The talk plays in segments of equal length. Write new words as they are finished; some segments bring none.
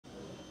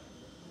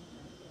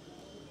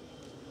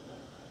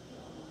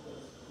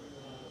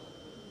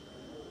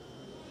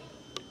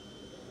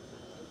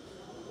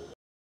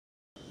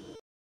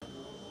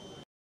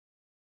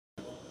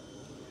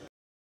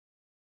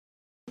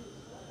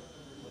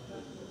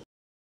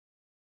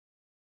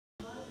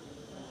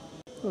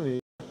Oh, yeah.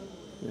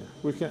 Yeah.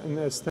 We can, in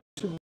the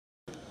extension,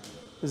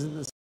 isn't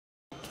this?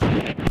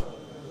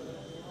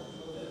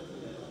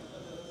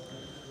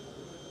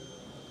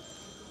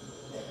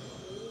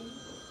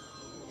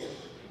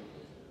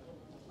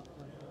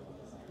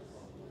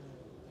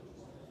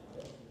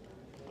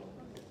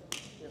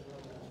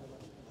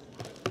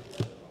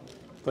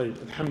 طيب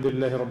الحمد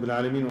لله رب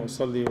العالمين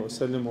وأصلي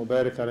وأسلم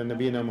وبارك على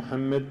نبينا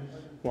محمد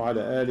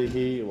وعلى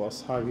آله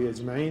وأصحابه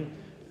أجمعين.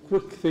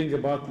 Quick thing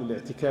about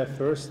الاعتكاف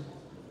first.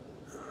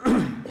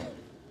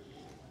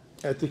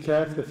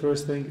 اعتكاف, the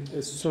first thing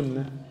is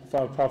sunnah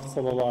for our Prophet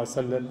sallallahu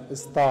alaihi wasallam,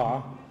 is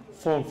ta'ah,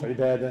 form of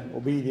ibadah,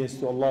 obedience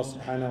to Allah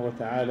subhanahu wa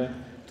ta'ala,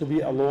 to be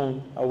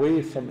alone,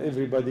 away from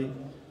everybody,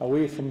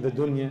 away from the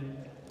dunya,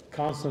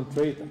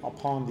 concentrate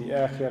upon the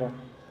akhirah,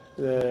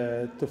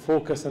 to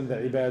focus on the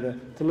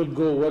ibadah, to let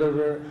go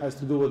whatever has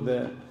to do with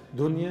the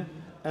dunya,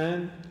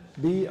 and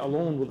be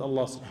alone with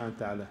Allah subhanahu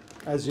wa ta'ala.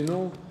 As you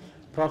know,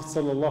 Prophet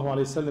sallallahu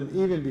alaihi wasallam,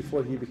 even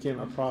before he became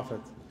a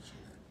prophet,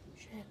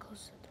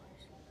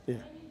 yeah,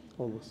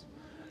 always,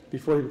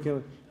 before he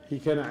became, he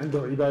كان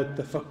عنده عبادة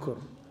تفكر,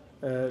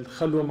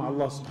 الخلوة مع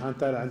الله سبحانه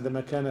وتعالى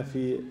عندما كان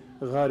في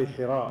غار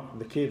حراء,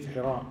 the cave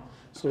حراء.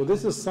 So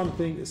this is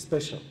something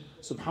special.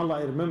 SubhanAllah,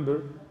 I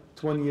remember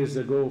 20 years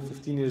ago,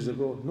 15 years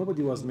ago,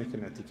 nobody was making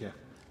i'tikaf.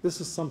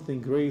 This is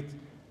something great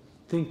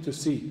thing to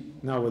see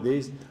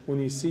nowadays. When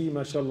you see,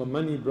 mashallah,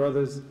 many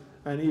brothers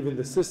and even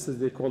the sisters,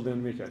 they call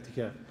them make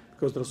i'tikaf.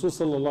 Because Rasul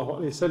sallallahu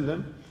alayhi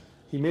wasallam,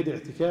 he made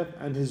i'tikaf,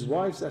 and his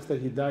wives, after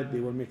he died, they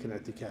were making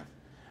i'tikaf.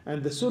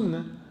 And the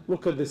sunnah,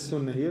 look at this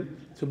sunnah here,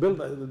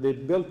 they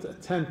built a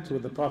tent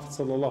with the Prophet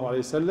sallallahu alayhi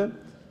wasallam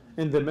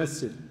in the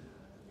masjid.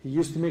 He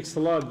used to make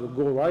salah,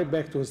 go right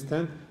back to his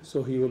tent,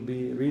 so he will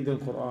be reading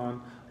Quran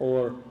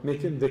or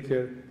making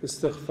dhikr,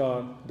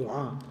 istighfar,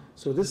 dua.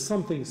 So this is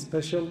something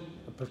special,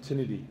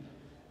 opportunity.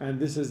 And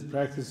this is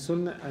practice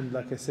sunnah, and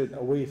like I said,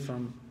 away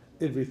from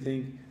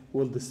everything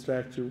will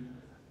distract you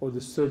or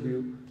disturb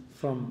you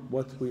from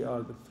what we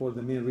are, for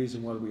the main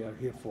reason why we are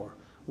here for,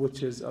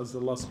 which is, as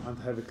Allah subhanahu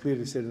wa ta'ala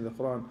clearly said in the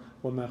Quran,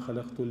 وَمَا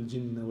خَلَقْتُ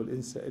الْجِنَّ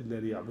وَالْإِنسَ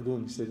إِلَّا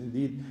لِيَعْبُدُونَ. He said,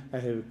 indeed, I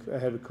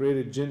have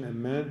created jinn and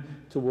man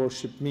to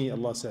worship me,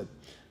 Allah said.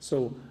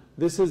 So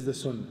this is the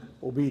sunnah,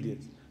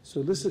 obedience. So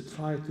let's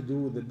try to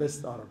do the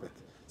best out of it.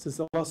 Since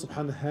Allah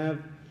subhanahu wa ta'ala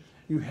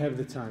you have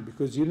the time,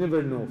 because you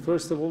never know.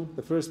 First of all,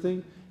 the first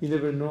thing, you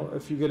never know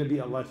if you're going to be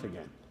alive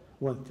again.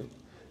 One thing.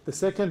 The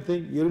second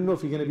thing, you don't know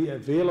if you're going to be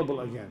available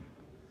again.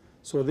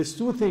 So there's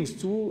two things,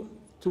 two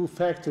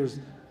factors.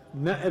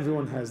 Not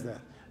everyone has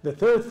that. The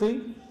third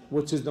thing,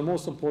 which is the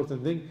most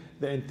important thing,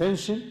 the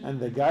intention and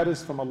the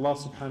guidance from Allah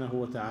subhanahu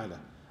wa ta'ala.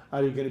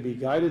 Are you going to be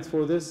guided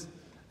for this?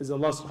 Is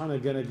Allah subhanahu wa ta'ala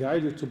going to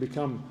guide you to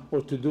become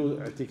or to do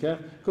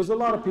i'tikaf? Because a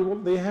lot of people,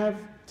 they have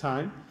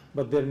time,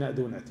 but they're not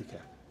doing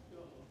i'tikaf.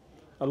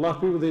 A lot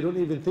of people, they don't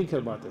even think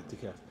about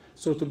i'tikaf.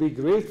 So to be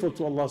grateful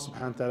to Allah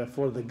subhanahu wa ta'ala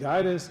for the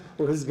guidance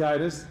or His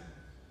guidance,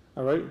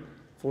 all right,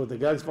 for the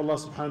guidance of Allah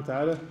subhanahu wa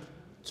ta'ala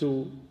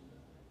to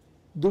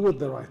do it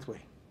the right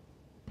way.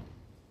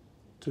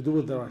 To do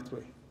it the right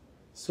way.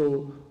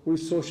 So we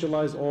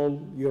socialize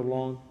all year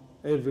long.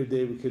 Every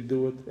day we could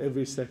do it,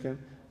 every second.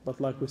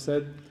 But like we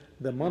said,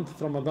 the month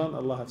of Ramadan,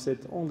 Allah have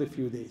said only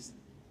few days.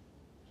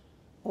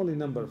 Only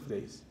number of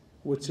days,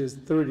 which is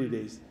 30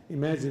 days.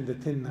 Imagine the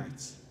 10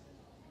 nights.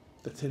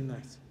 The 10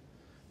 nights.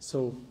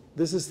 So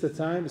this is the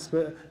time.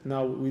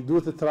 Now we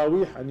do the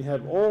Taraweeh and you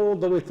have all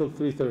the way till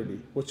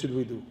 3:30. What should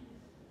we do?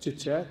 Chit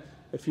chat.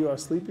 If you are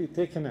sleepy,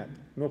 take a nap.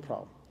 No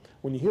problem.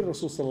 When you hear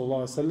Rasul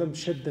sallallahu alaihi wasallam,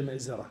 shadda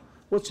ma'zara.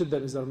 What should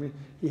that mean?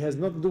 He has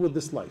nothing to do with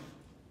this life.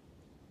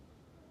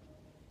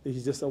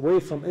 He's just away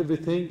from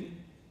everything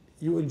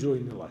you enjoy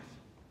in your life.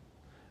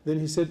 Then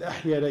he said,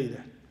 Ahya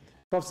layla.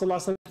 Prophet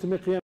ﷺ to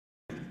make qiyam.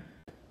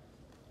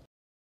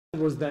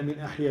 What does that mean,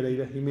 Ahya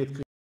layla? He made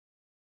qiyam.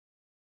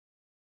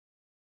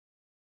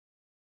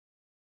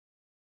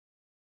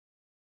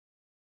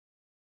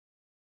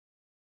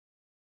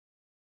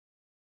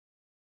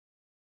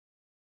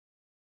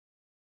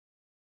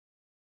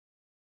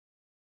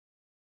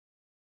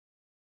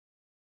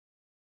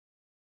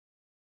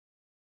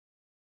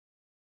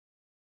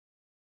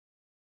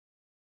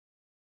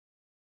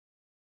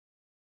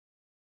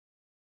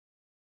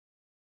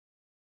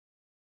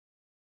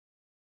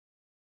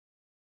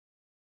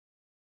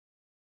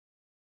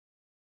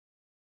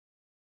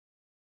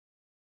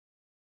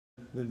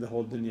 Than the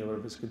whole dunya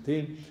whatever is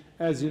contained.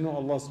 As you know,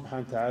 Allah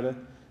subhanahu wa ta'ala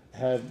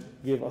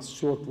have gave us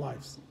short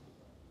lives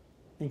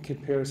in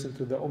comparison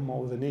to the ummah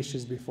or the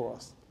nations before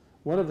us.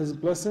 One of His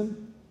blessings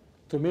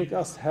to make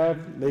us have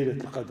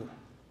Laylatul Qadr.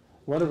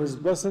 One of His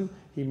blessings,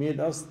 He made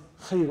us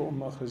khayr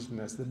ummah akhrajat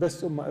nas, the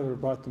best ummah ever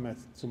brought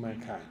to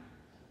mankind,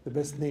 the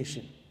best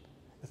nation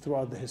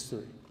throughout the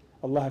history.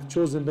 Allah have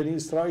chosen Bani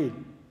Israel,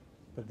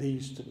 but they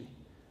used to be.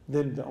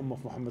 Then the ummah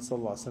of Muhammad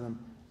sallallahu alaihi wasallam,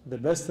 the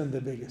best and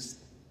the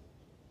biggest.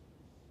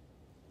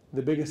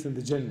 The biggest in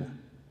the Jannah.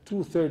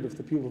 2/3 of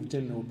the people of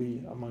Jannah will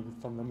be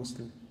from the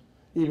Muslim.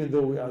 Even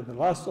though we are the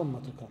last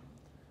ummah to come.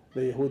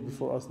 the Yahud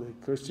before us, the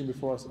Christian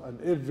before us, and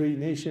every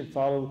nation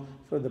followed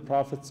for the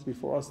prophets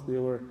before us.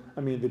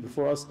 They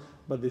before us,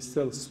 but they're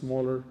still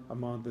smaller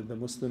amount than the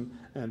Muslim,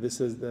 and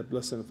this is the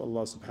blessing of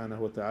Allah subhanahu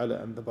wa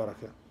ta'ala and the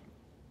barakah.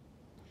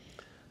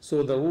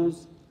 So the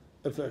rules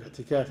of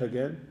i'tikaf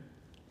again,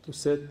 to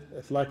sit,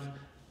 it's like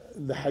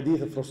the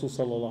hadith of Rasul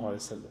sallallahu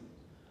alayhi wa sallam.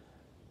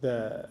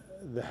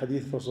 The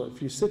hadith of Rasul,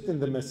 if you sit in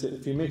the masjid,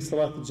 if you make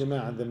salat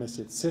al-jama'ah in the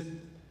masjid, sit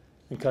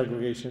in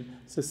congregation,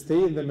 so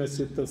stay in the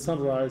masjid till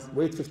sunrise,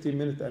 wait 15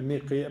 minutes and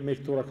make 2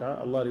 rak'ah,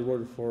 Allah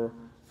reward for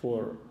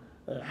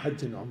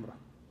Hajj and Umrah.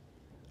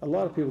 A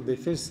lot of people, they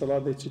finish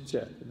salah, they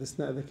chit-chat. That's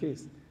not the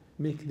case.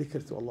 Make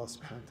dhikr to Allah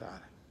subhanahu wa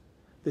ta'ala.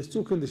 There's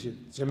 2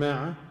 conditions.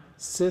 Jama'ah,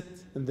 sit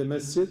in the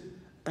masjid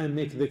and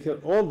make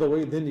dhikr all the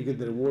way, then you get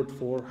the reward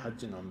for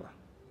Hajj and Umrah.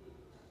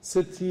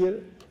 Sit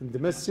here in the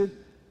masjid,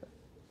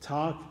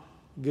 talk,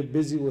 get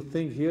busy with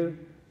things here,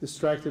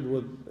 distracted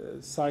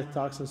with side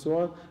talks and so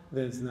on,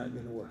 then it's not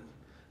going to work.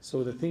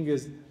 So the thing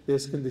is,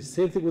 there's the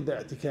same thing with the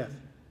i'tikaf.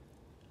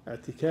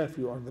 I'tikaf,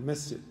 you are in the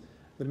masjid.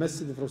 The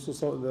masjid of Rasul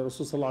sallallahu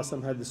alaihi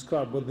wasallam had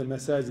described what the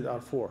masajid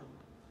are for.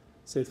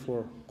 Say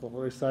for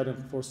reciting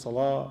for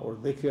salah or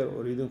dhikr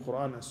or reading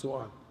Quran and so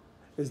on.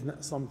 It's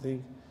not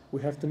something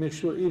we have to make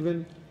sure.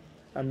 Even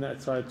I'm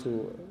not trying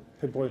to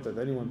pinpoint at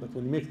anyone, but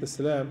when you make the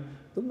salam,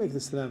 don't make the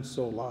salam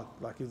so loud.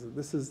 Like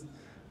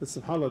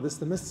subhanAllah, this is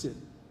the masjid.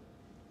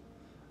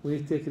 We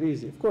need to take it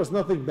easy. Of course,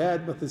 nothing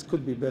bad, but this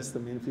could be best. I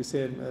mean, if you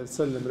say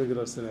salam,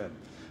 regular salam.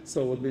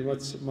 So it would be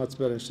much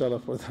better, inshallah,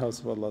 for the house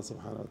of Allah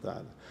subhanahu wa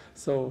ta'ala.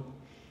 So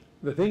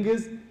the thing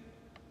is,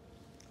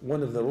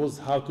 one of the rules,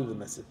 how to do the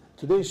masjid.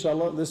 Today,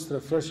 inshallah, let's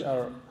refresh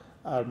our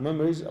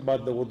memories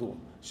about the wudu.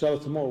 Inshallah,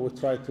 tomorrow we'll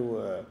try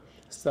to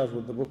start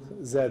with the book,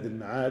 Zad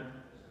al-Ma'ad,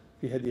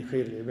 fi hadi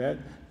khair al-ibad.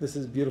 This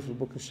is a beautiful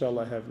book,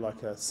 inshallah. I have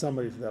like a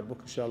summary of that book,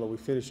 inshallah. We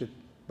finish it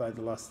by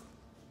the last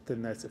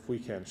 10 nights, if we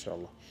can,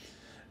 inshallah.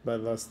 By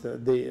the last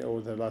day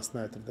or the last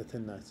night of the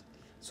 10 nights.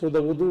 So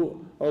the wudu,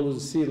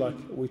 always see, like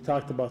we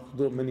talked about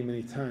wudu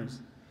many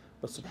times.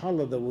 But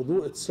subhanAllah, the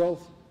wudu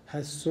itself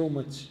has so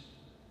much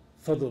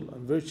fadl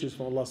and virtues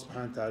from Allah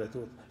subhanahu wa ta'ala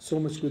to it. So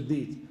much good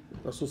deed.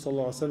 Rasul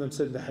sallallahu alayhi wa sallam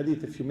said in the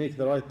hadith, if you make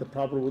the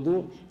proper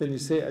wudu, then you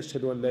say,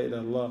 Ashhadu an la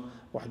ilaha illallah,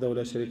 wahdahu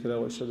la sharika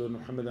lahu, wa ashhadu anna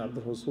Muhammadan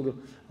abduhu wa rasuluh,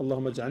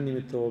 Allahumma ja'alni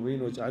min tawabin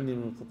wa ja'alni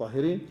min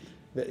mutatahhirin.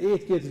 The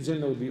 8th gate of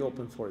Jannah will be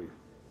open for you.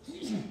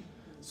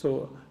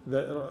 So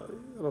one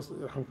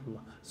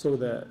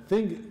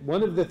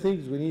of the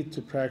things we need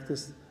to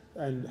practice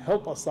and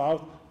help us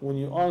out when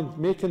you aren't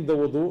making the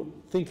wudu,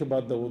 think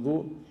about the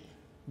wudu.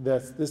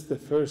 This is the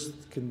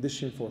first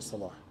condition for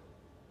salah.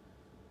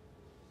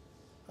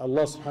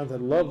 Allah subhanahu wa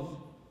ta'ala love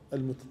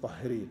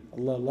al-mutatahhirin.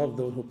 Allah loves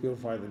those who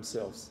purify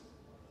themselves.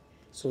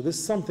 So this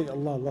is something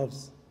Allah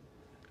loves.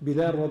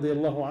 Bilal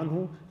radiallahu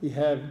anhu, he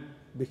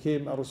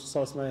became a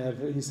Rasul.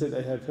 He said,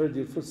 I have heard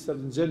your footsteps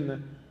in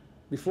Jannah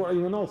before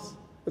anyone else.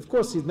 Of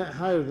course, he's not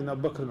higher than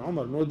Abu Bakr and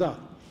Umar, no doubt.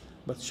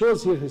 But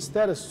shows here his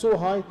status so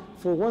high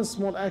for one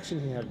small action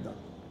he had done.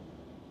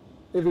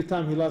 Every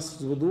time he lost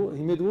his wudu,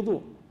 he made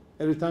wudu.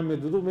 Every time he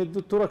made wudu, made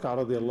 2 rak'ah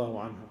radiallahu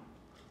anhu.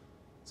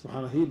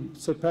 SubhanAllah, he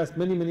surpassed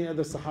many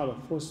other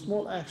Sahaba for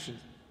small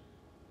actions.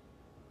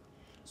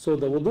 So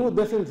the wudu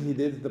definitely he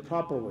did it the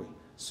proper way.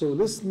 So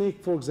let's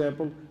make, for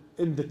example,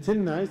 in the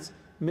 10 nights,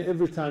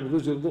 every time you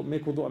lose your wudu,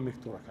 make wudu and make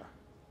 2 rak'ah.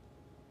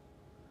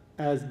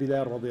 As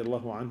Bilal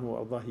radiallahu anhu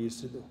Allah he used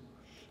to do.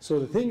 So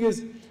the thing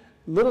is,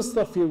 little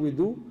stuff here we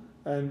do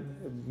and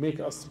make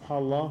us,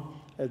 subhanAllah,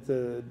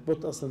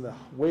 put us in a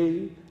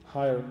way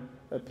higher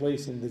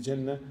place in the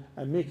Jannah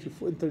and make you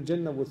enter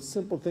Jannah with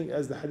simple thing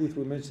as the hadith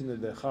we mentioned in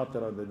the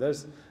khatira, the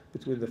dars,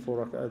 between the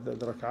 4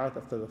 rak'at,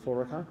 after the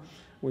 4 rak'ah.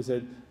 We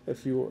said,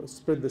 if you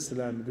spread the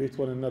salam, greet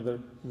one another,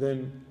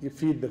 then you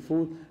feed the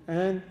food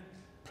and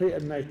pray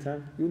at night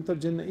time, you enter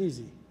Jannah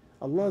easy.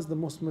 Allah is the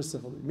most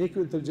merciful. Make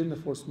you enter Jannah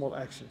for small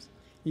actions.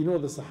 You know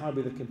the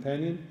Sahabi, the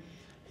companion,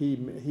 he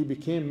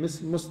became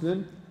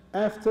Muslim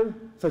after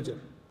Fajr.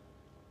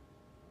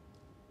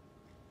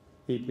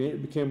 He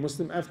became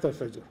Muslim after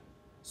Fajr.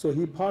 So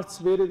he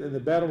participated in the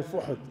Battle of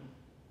Uhud.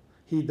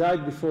 He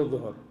died before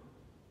Dhuhr.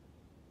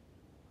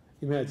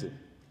 Imagine.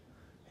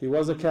 He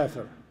was a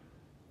kafir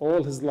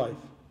all his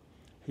life.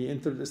 He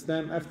entered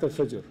Islam after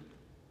Fajr.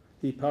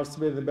 He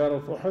participated in the Battle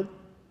of Uhud.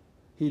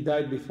 He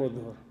died before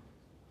Dhuhr.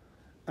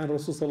 And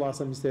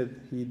Rasulullah said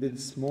he did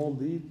small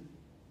deed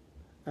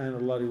and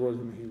Allah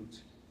rewarded him huge.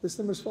 This is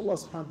the mercy of Allah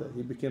subhanahu wa ta'ala.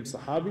 He became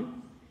Sahabi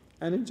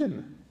and in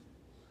Jannah.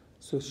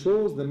 So it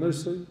shows the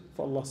mercy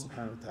for Allah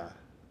subhanahu wa ta'ala.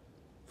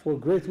 For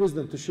great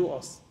wisdom to show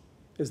us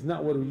is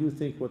not what you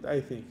think, what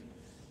I think.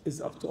 It's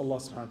up to Allah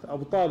subhanahu wa ta'ala.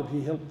 Abu Talib,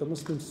 he helped the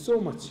Muslims so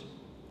much,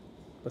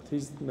 but he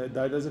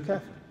died as a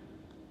kafir.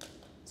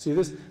 See,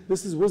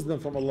 this is wisdom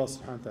from Allah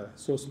subhanahu wa ta'ala.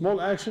 So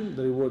small action,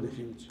 the reward is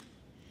huge.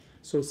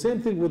 So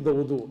same thing with the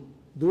wudu.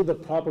 Do the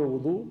proper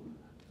wudu,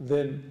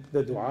 then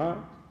the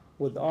dua,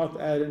 without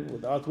adding,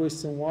 without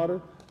wasting water,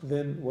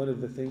 then one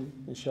of the things,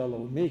 inshallah,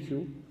 will make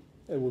you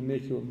a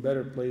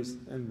better place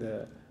in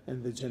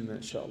the Jannah,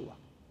 inshallah.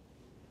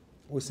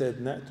 We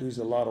said not to use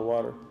a lot of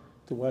water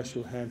to wash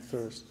your hand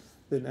first.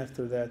 Then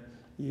after that,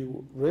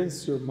 you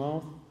rinse your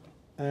mouth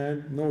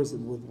and nose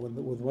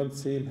with one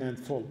same hand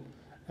full.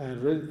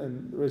 And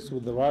rinse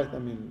with the right,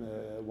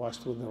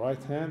 wash with the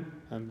right hand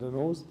and the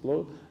nose,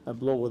 blow, and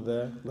blow with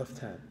the left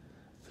hand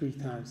 3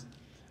 times.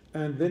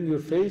 And then your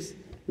face,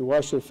 you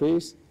wash your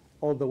face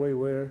all the way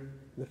where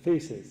the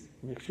face is.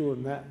 Make sure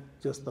not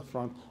just the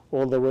front,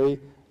 all the way.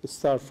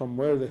 Start from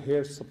where the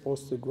hair is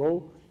supposed to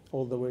grow,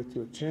 all the way to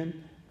your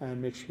chin, and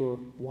make sure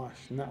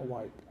wash, not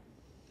wipe.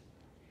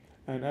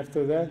 And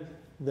after that,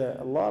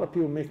 a lot of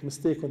people make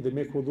mistake when they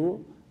make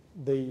wudu.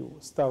 They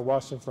start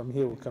washing from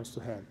here when it comes to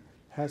hand.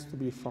 Has to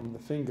be from the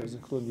fingers,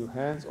 including your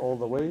hands, all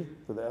the way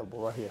to the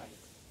elbow, right here.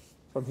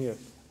 From here,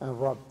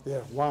 and rub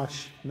there.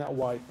 Wash, not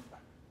wipe.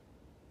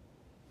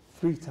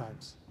 3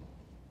 times.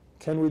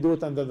 Can we do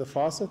it under the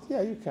faucet?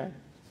 Yeah, you can.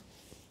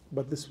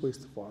 But this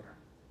waste of water.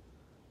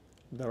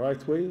 The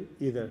right way,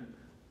 either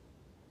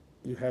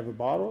you have a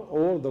bottle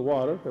or the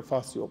water, the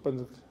faucet, you open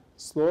it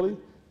slowly,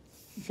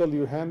 fill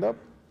your hand up,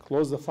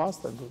 close the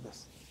faucet, and do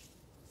this.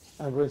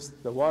 And rinse.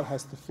 The water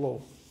has to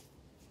flow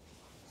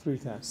 3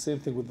 times. Same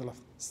thing with the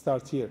left.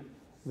 Start here.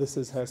 This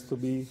has to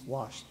be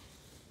washed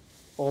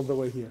all the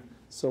way here.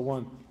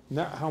 So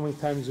not how many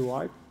times you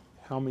wipe,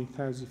 how many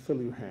times you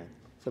fill your hand.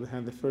 Fill the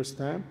hand the first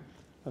time,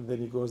 and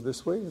then it goes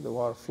this way, the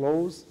water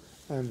flows,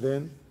 and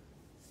then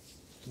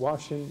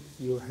washing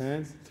your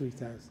hands 3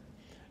 times.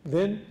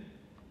 Then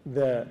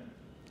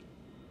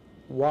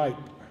wipe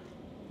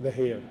the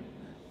hair.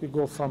 You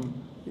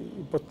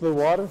put the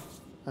water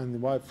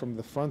and wipe from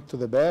the front to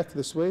the back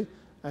this way,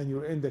 and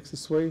your index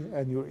this way,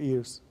 and your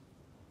ears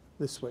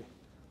this way.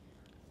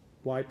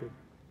 Wipe it.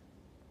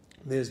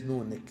 There's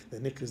no neck. The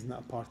neck is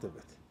not part of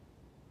it.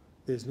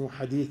 There's no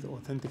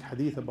authentic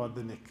hadith about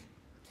the neck.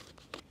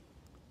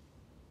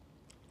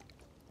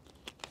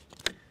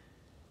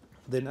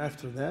 Then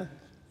after that,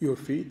 your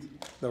feet,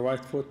 the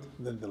right foot,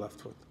 then the left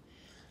foot.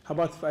 How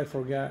about if I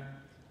forget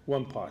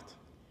one part?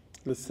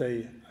 Let's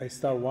say I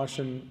start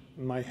washing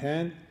my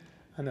hand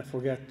and I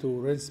forget to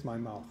rinse my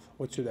mouth.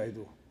 What should I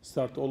do?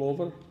 Start all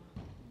over?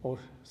 Or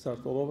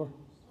start all over?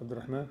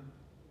 Abdurrahman?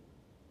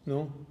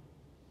 No?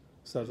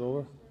 Start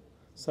over?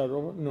 Start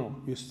over? No.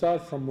 You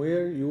start from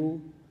where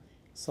you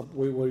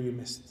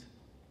missed.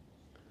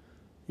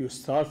 You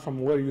start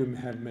from where you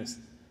have missed.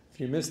 If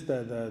you missed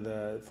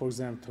for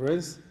example, to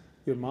rinse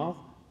your mouth,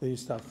 then you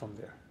start from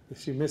there.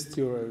 If you missed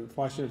your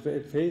washing the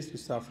face, you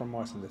start from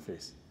washing the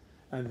face.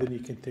 And then you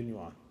continue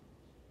on.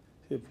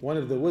 If one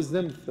of the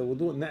wisdom, the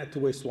wudu, not to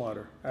waste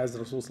water. As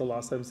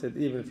Rasulullah said,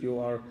 even if you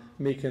are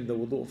making the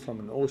wudu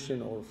from an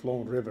ocean or a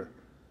flowing river.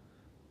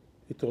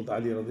 He told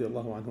Ali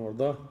radiallahu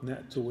anhu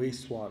not to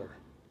waste water.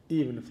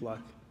 Even if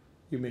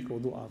you make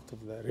wudu out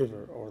of the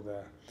river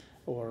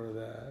or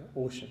the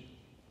ocean.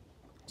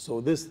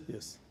 So this,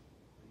 yes.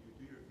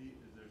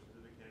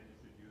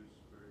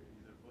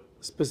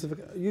 Specific.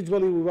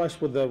 Usually we wash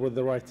with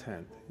the right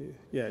hand.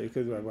 Yeah, you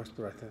could wash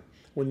the right hand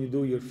when you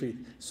do your feet.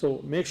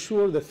 So make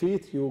sure the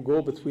feet you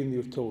go between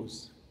your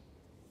toes.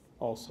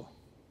 Also,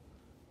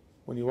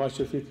 when you wash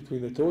your feet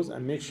between the toes,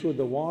 and make sure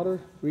the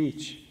water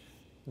reach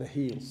the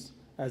heels.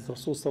 As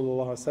Rasul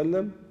sallallahu alaihi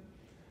wasallam,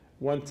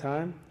 one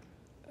time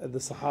the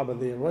Sahaba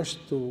they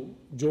rushed to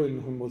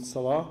join him with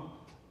salah,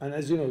 and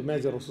as you know,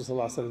 imagine Rasul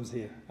sallallahu alaihi wasallam is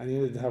here, and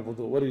you need to have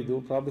wudu. What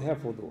do? Probably have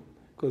wudu,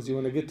 because you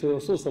want to get to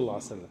Rasul sallallahu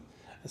alaihi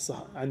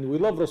wasallam. And we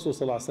love Rasul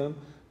sallallahu alaihi wasallam,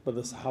 but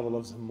the Sahaba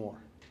loves him more.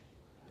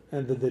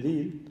 And the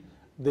dalil,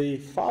 they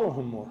follow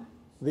him more.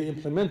 They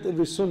implement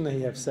every sunnah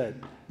he have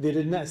said. They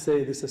did not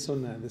say this is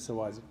sunnah and this is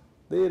wajib.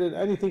 They did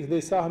anything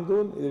they saw him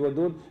doing, they were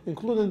doing,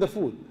 including the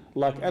food.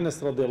 Like Anas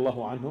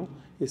radiallahu anhu,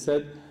 he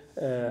said,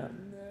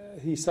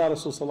 he saw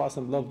Rasul sallallahu alaihi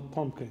wasallam love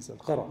pumpkins,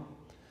 al-qara.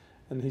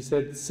 And he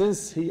said,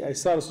 since I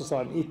saw Rasul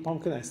sallallahu alaihi wasallam eat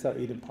pumpkin, I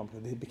started eating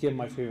pumpkin. It became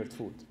my favorite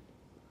food.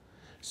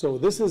 So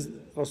this is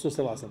Rasul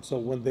sallallahu alaihi wasallam. So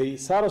when they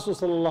saw Rasul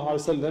sallallahu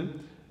alaihi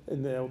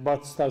wasallam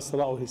about to start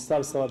salah, or he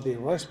started salah, they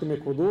rushed to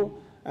make wudu,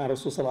 and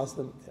Rasul sallallahu alaihi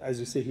wasallam, as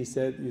you say,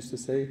 used to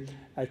say,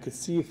 I could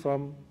see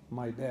from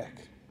my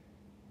back.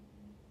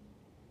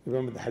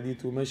 Remember the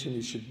hadith we mentioned,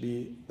 you should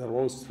be the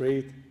row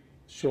straight,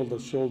 shoulder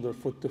to shoulder,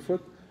 foot to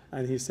foot,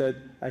 and he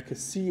said, I could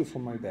see you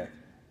from my back,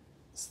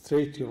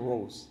 straight your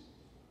rows.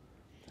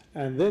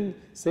 And then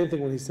same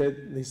thing when he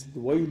said,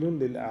 وَيْلٌ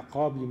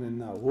لِلْأَعْقَابِ مِنَ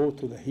النَّارِ, woe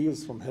to the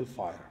heels from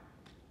hellfire.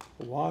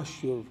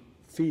 Wash your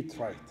feet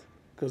right,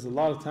 because a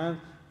lot of times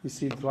you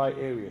see dry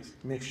areas.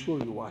 Make sure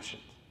you wash it.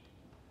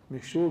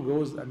 Make sure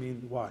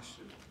wash.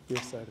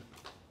 Yes, sir.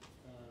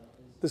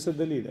 This is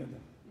the lead. I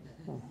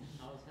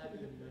was happy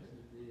when you mentioned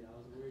the deed. I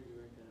was worried you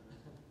weren't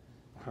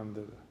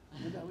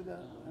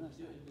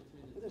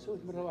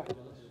going to.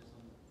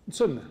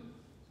 Sunnah.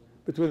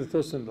 Between the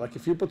toes, sunnah. Like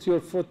if you put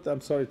your foot,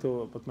 I'm sorry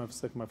to put my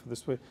foot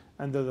this way,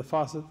 under the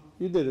faucet,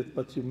 you did it,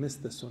 but you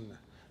missed the sunnah.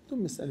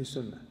 Don't miss any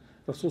sunnah.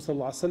 Rasul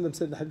sallallahu alaihi wasallam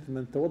said in the hadith,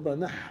 "Man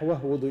tawadda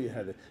nahwa wudu'i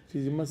hada."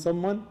 If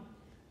someone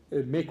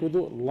make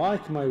wudu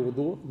like my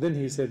wudu, then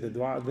he said the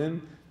dua,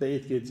 then the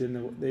 8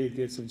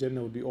 gates of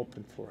Jannah will be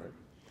opened for him.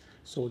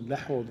 So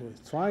nahwa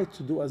wudu. Try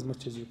to do as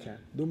much as you can.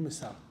 Don't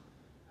miss out.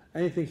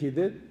 Anything he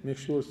did, make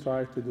sure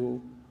try to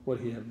do what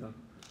he have done.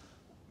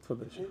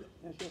 تفضل يا شيخ.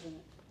 يا شيخنا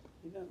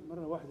إذا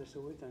مرة واحدة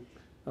سويتها أنت.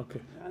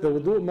 Okay. The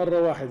wudu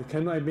مرة واحدة.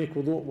 Can I make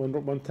wudu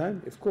one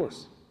time? Of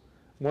course.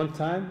 One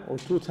time or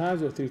 2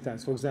 times or 3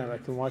 times. For example, I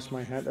can wash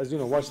my hand. As you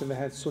know, washing the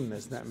hand sunnah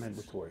is not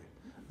mandatory.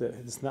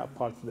 It's not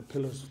part of the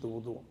pillars of the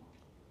wudu.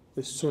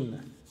 It's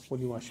sunnah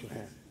when you wash your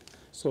hand.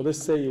 So let's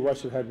say you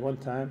wash your head 1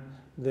 time,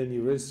 then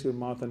you rinse your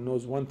mouth and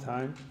nose 1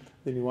 time,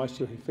 then you wash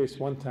your face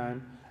 1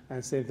 time,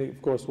 and same thing,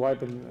 of course,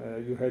 wiping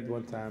your head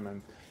 1 time.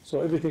 And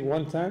so everything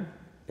 1 time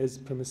is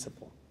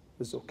permissible,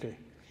 is okay.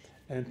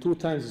 And 2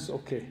 times is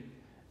okay.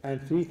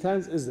 And 3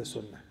 times is the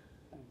sunnah.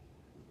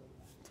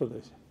 For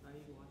this. How do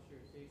you wash your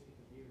face with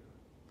the beard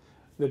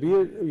on? The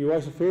beard, you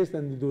wash your face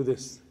and you do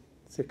this.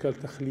 It's called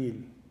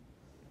takhleel.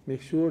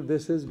 Make sure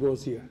this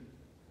goes here.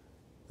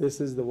 This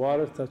is the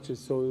water touches,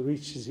 so it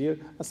reaches here.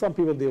 And some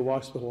people, they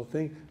wash the whole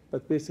thing,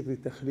 but basically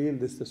takhleel,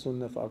 this is the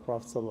sunnah of our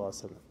Prophet sallallahu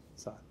alaihi wasallam. The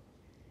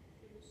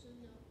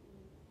sunnah,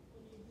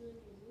 when you're doing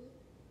wudu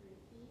for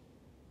your feet,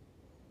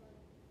 but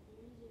the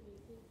reason we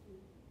think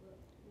you, but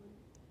when,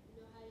 you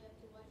know how you have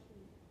to wash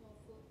your whole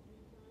foot 3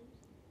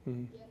 times?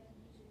 Mhm. You have to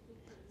use your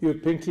pinky. Your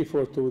pinky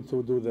for to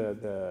do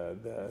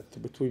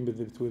between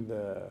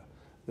the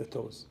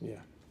toes.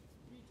 Yeah.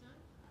 3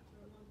 times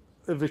or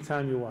once? Every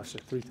time you wash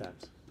it, 3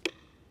 times.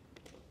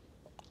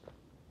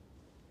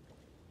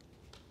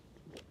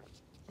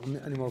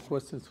 Any more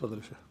questions? تفضل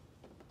يا شيخ.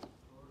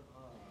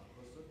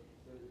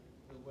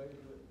 The way you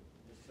do it,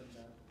 the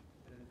sunnah,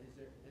 and is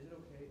it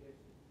okay if,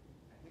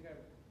 I think I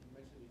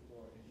mentioned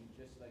before, if you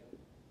just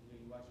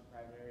you wash your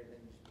private area, then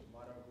you just put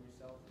water over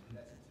yourself,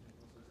 that's it.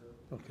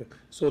 Okay.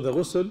 So the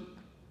ghusl,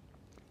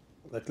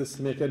 like let's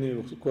make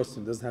any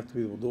question, doesn't have to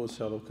be wudu,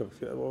 inshallah,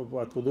 or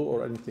about wudu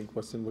or anything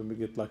question when we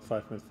get like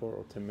 5 minutes, 4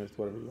 or 10 minutes,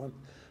 whatever you want,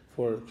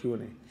 for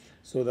Q&A.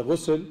 So the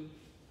ghusl,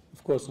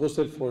 of course,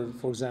 ghusl for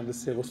example,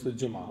 let's say ghusl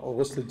al-jum'ah or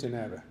ghusl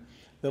al-janabah.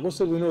 The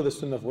ghusl, we know the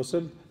sunnah of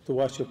ghusl, to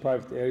wash your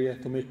private area,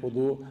 to make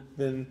wudu,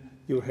 then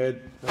your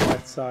head, the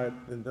right side,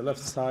 then the left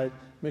side,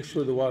 make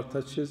sure the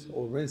water touches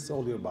or rinse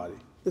all your body.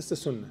 This is the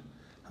sunnah.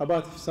 How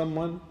about if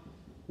someone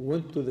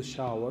went to the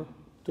shower,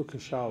 took a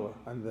shower,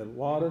 and the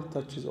water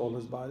touches all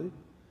his body?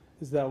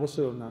 Is that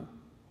ghusl or not?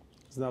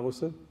 Is that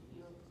ghusl?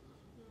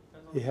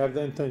 He have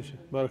the intention.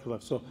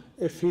 Barakallah. So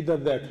if he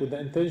did that with the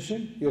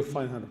intention, you're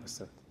fine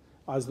 100%.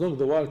 As long as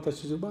the water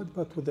touches your body,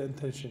 but with the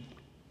intention.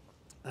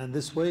 And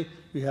this way,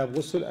 you have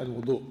ghusl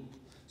and wudu.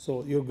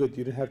 So you're good.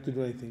 You don't have to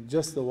do anything.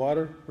 Just the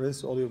water,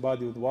 rinse all your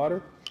body with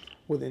water,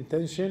 with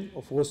intention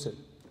of ghusl.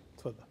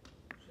 Tfadal.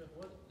 Sheikh,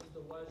 what is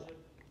the wajib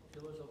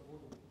pillars of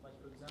wudu? Like,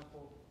 for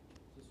example,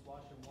 just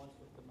wash him once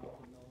with the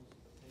mouth and nose, the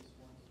face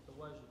once. The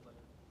wajib, like,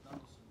 not the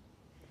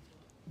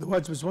sunnah. The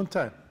wajib is 1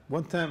 time.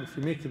 1 time, if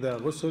you make the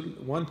ghusl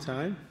 1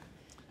 time,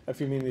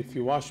 if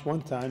you wash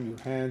 1 time, your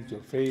hands,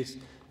 your face,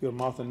 your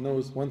mouth and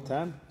nose 1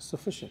 time, it's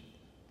sufficient.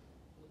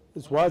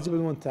 It's wajib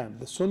in 1 time.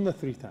 The sunnah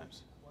 3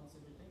 times. Once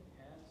everything,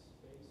 hands,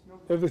 face.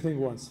 Everything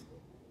once.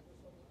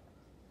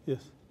 Yes.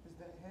 Is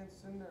the hand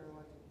sunnah or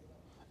like?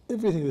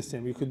 Everything the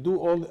same. You could do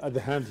all at the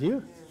hand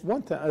here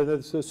 1 time.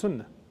 That's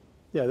sunnah.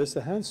 Yeah, that's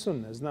the hand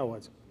sunnah. It's not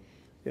wajib.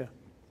 Yeah.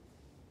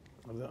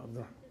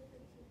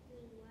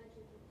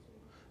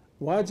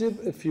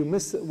 Wajib, if you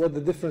miss, what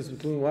the difference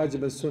between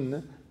wajib and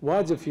sunnah?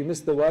 Wajib, if you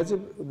miss the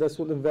wajib, that's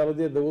what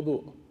invalidate the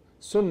wudu.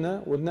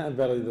 Sunnah would not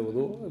invalidate the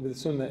wudu. With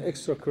sunnah,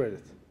 extra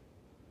credit.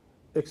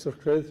 Extra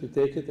credit, you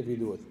take it if you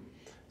do it.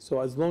 So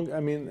as long,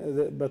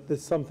 but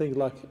it's something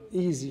like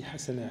easy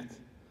hasanat.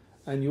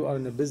 And you are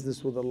in a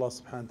business with Allah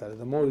subhanahu wa ta'ala.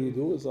 The more you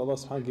do, is Allah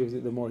subhanahu wa ta'ala gives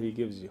you, the more He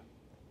gives you.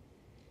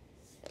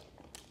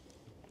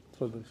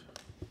 Tfadal. So if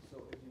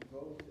you go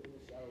to the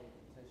shower with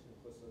the intention of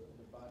ghusl and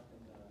the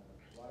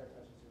water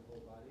touches your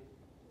whole body,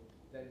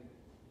 then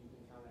you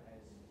can count it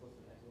as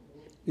ghusl as wudu?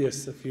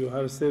 Yes, if you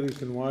have a state, you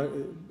can,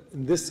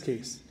 in this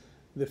case,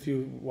 if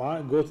you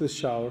go to the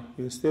shower,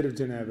 in a state of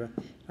janaba,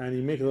 and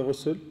you make the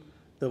ghusl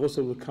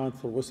will count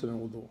for ghusl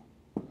and wudu.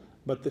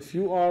 But if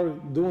you are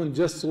doing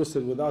just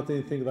ghusl without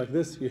anything like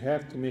this, you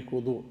have to make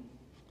wudu.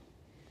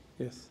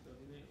 Yes. So if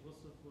you make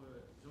ghusl for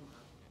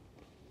Jum'ah,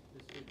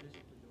 this for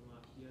Jum'ah,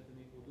 you have to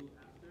make wudu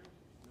after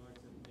in order to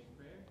make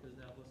prayer? Does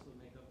that ghusl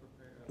make up for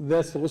prayer?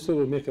 That's the ghusl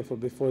will make up for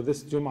before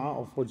this Jum'ah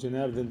or for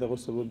janab, then the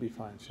ghusl will be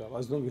fine, inshallah,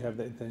 as long as you have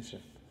the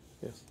intention.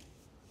 Yes.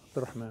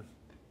 Abdurrahman.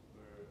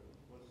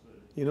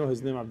 You know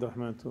his name,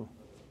 Abdurrahman, too.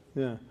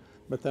 Yeah.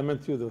 But I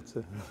meant you, though. If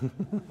you are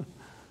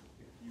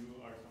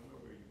somewhere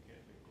where you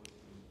can't make ghusl,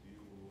 do you,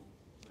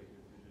 like, if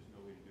there's just no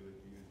way to do it,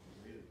 do you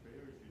say the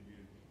prayer, or should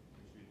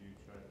you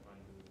try to find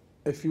the...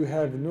 If you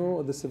have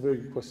no, this is a very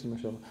good question,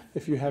 mashallah.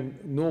 If you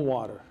have no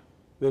water,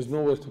 there's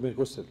nowhere to make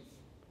ghusl,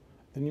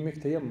 then you make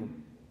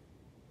tayammum.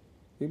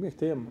 You make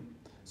tayammum.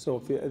 So,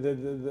 if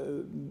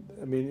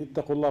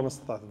اتقوا الله ما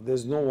استطعتم.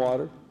 There's no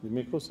water, you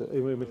make ghusl. What if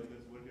you have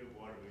water, but you're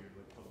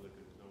like public,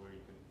 there's nowhere you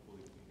can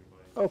fully clean your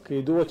body?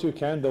 Okay, do what you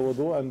can, the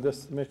wudu, and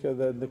just make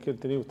the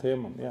continue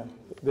tayammum. Yeah,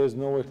 there's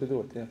no way to do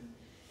it. Yeah.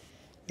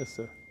 Yes,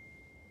 sir.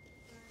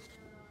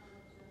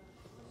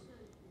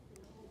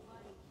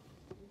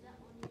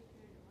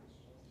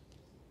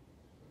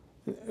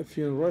 if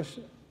you're in rush,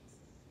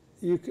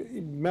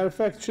 matter of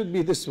fact, it should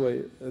be this way.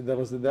 That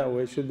was that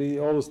way. It should be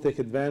always take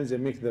advantage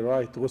and make the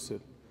right ghusl.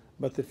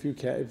 But if you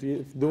can, if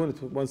you doing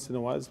it once in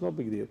a while, it's no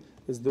big deal.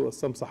 It's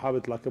some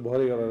Sahabit like Abu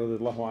Hurairah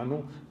radiallahu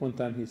anhu. One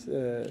time he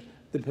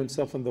dipped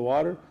himself in the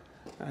water,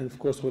 and of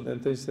course with the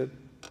intention said,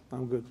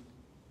 "I'm good."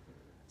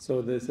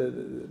 So they said,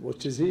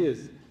 which is he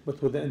is,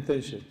 but with the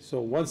intention.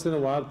 So once in a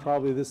while,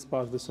 probably this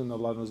part of the sunnah,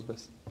 Allah knows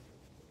best.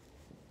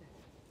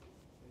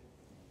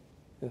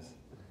 Yes.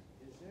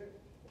 Is there, is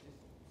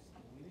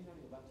leaning on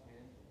your left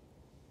hand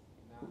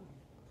not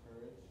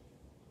encouraged?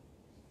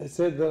 It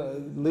said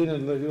lean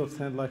on the left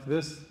hand like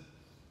this.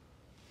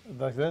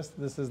 Like this.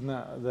 This is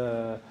not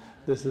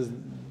this is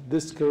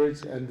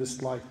discouraged and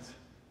disliked,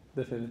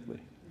 definitely.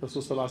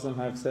 Rasul sallallahu alaihi wasallam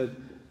have said,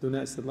 do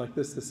not sit like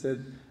this. They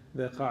said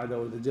the qaida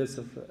or the jalsa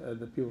of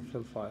the people of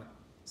hellfire,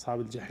 ashab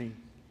al-jahim.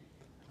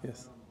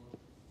 Yes.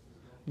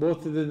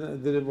 Both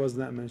it was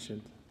not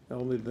mentioned.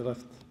 Only the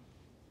left.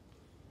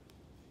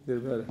 They're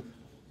better.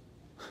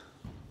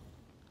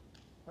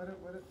 What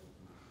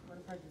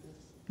if I do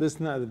This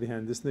not the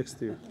behind. This next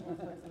to you. this?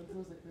 What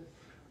goes like this?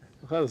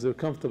 خلاص, you're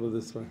comfortable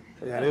this way.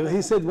 Yeah,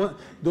 he said,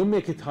 don't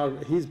make it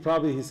hard. He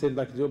said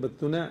like Joe, but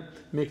do not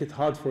make it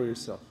hard for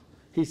yourself.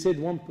 He said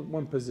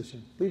one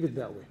position. Leave it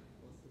that way.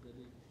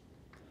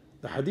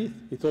 The hadith,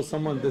 he told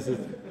someone this is,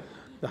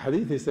 the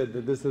hadith he said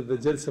that this is the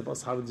jalsa of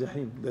Ashab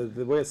al-Jahim,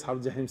 the way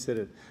Ashab al-Jahim said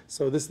it.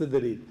 So this is the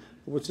dalil,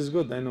 which is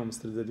good, I know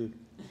Mr. Dalil.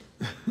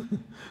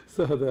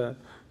 So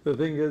the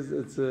thing is,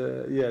 it's,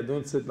 yeah,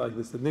 don't sit like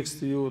this. Next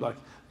to you, like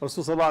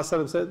Rasul sallallahu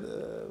alaihi wasallam said,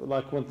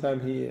 like one time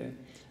he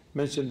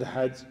mentioned the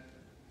Hajj,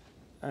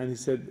 and he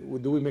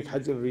said, do we make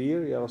Hajj every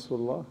year, Ya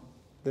Rasulullah?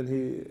 Then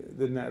he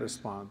did not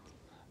respond.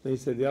 Then he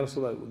said, Ya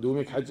Rasulullah, do we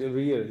make Hajj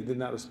every year? He did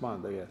not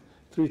respond again.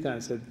 3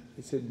 times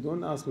he said,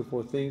 don't ask me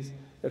for things.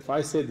 If I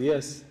said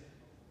yes,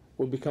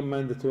 will become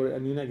mandatory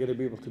and you're not going to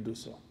be able to do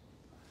so.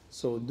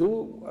 So do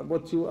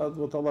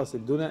what Allah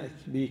said. Do not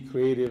be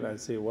creative and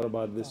say, what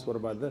about this, what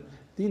about that.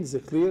 Deen is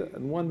clear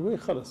in one way,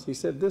 khalas. He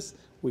said this,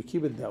 we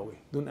keep it that way.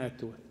 Don't add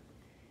to it.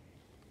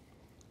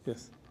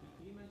 Yes?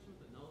 Can you mention what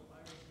the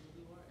nullifiers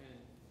in wudu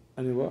are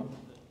and And what?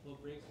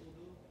 what breaks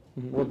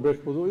wudu? What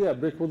break wudu? Yeah,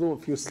 break wudu.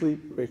 If you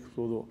sleep, break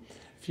wudu.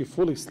 If you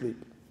fully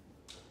sleep,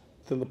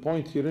 to the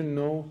point you didn't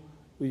know,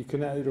 you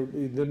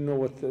didn't know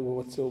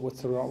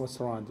what's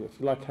around you. If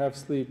you like half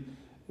sleep,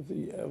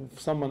 if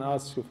someone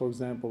asks you, for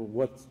example,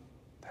 what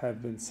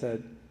have been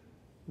said,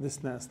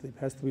 this not sleep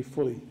has to be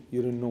fully.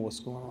 You don't know what's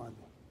going on.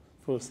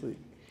 Full sleep.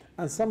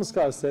 And some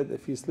scholars said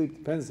if you sleep,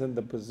 depends on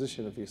the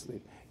position of your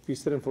sleep. If you're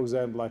sitting, for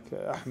example, like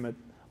Ahmed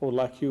or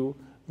like you,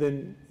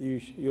 then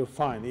you're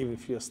fine even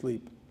if you're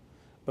asleep.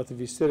 But if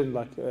you're sitting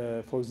like,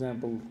 for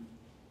example,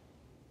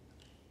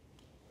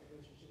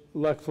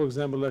 like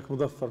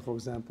Mudaffar, for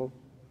example.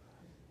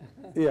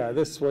 Yeah,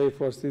 this way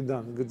first you're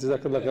done. Good,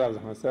 Jazakallah khair, Abdul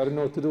Rahman. So I don't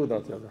know what to do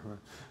without you, Abdul Rahman.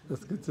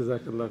 That's good,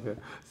 Jazakallah khair.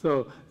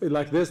 So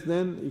like this,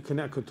 then you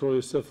cannot control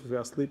yourself if you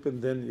are sleeping,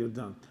 then you're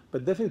done.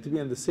 But definitely to be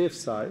on the safe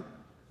side,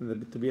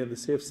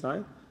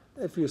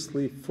 if you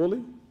sleep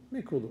fully,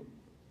 make wudu.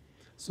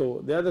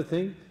 So the other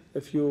thing,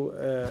 if you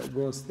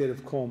go in state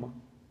of coma,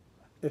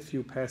 if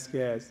you pass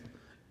gas,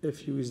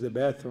 if you use the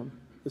bathroom,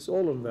 it's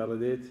all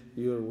invalidate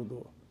your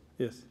wudu.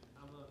 Yes.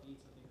 How about eat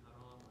something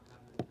haram or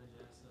having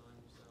najasa on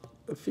yourself?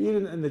 If you eat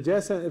in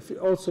najasa,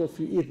 if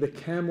you eat the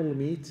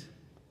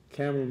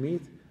camel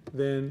meat,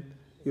 then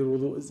your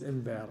wudu is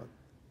invalid.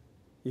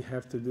 You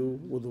have to do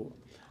wudu.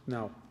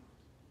 Now,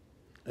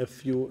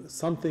 if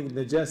something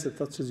najasa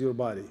touches your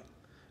body,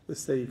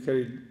 let's say you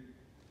carried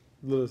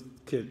a little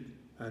kid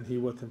and he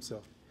wet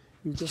himself,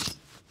 you just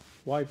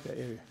wipe the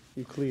area,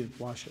 you clean,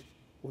 wash it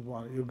with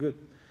water, you're good.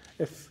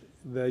 If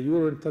the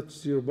urine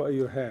touches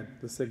your hand,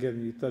 let's say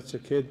again you touch a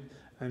kid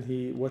and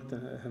he wet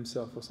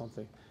himself or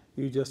something,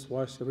 you just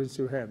rinse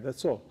your hand,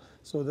 that's all.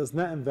 So it does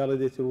not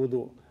invalidate your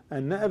wudu.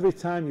 And not every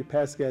time you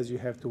pass gas you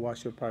have to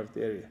wash your private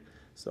area.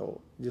 So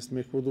just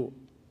make wudu.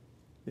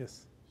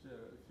 Yes. If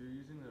you're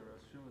using the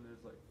restroom and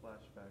there's like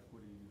flashback,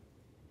 what do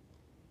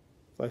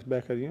you do?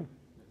 Flashback at you?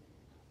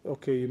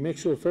 Okay, you make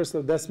sure first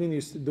of that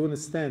means you're doing it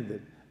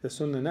standing. The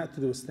sunnah not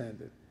to do it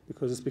standing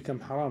because it's become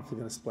haram if you're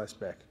going to splash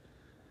back.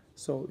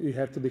 So you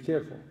have to be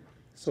careful.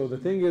 So the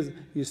thing is,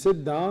 you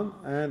sit down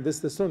and this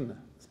is the sunnah.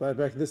 Splash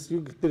back, this you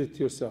did it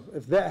to yourself.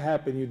 If that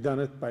happened, you've done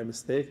it by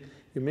mistake,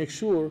 you make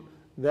sure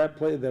that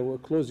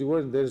clothes you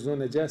wear, there's no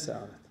najasa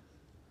on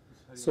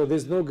it. So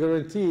there's no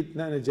guaranteed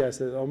not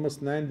najasa.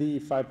 Almost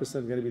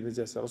 95% going to be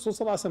najasa. Rasul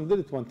sallallahu alaihi wasallam did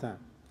it one time,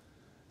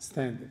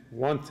 standing.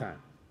 One time.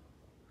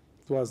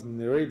 It was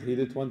narrated, he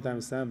did one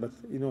time stand, but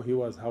you know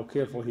how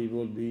careful he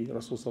will be,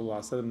 Rasul sallallahu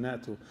alaihi wasallam,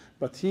 not to.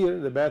 But here,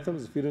 the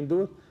bathrooms, if you don't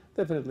do it,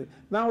 definitely.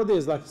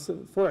 Nowadays, like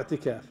for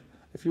i'tikaf,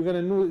 if you're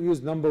going to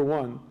use number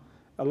 1,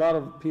 a lot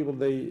of people,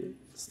 they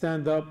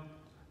stand up,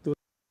 do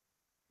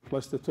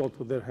flush the toilet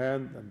with their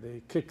hand, and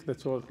they kick the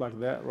toilet like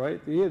that, right?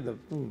 You hear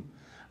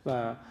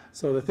the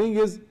so the thing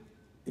is,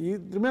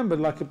 you remember,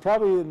 like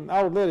probably an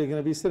hour later, you're going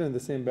to be sitting in the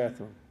same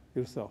bathroom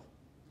yourself.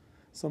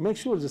 So make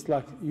sure just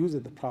like use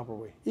it the proper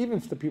way, even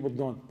if the people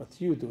don't, but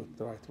you do it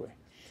the right way.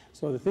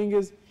 So the thing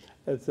is,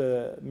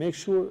 make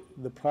sure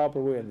the proper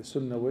way and the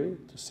sunnah way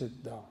to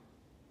sit down.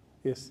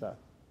 Yes, sir.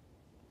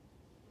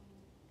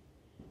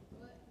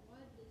 Why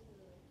does the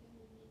camel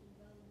meat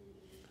invalidate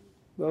the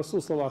wudu? The Rasul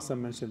sallallahu alaihi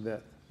wasallam mentioned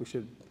that we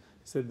should.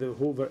 He said that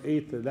whoever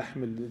ate the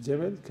lahm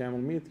al-jamal, camel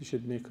meat, he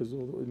should make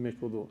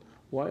wudu.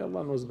 Why?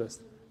 Allah knows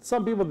best.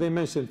 Some people they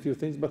mention a few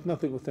things, but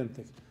nothing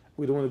authentic.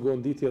 We don't want to go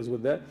in details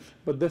with that,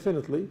 but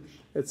definitely,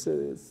 it's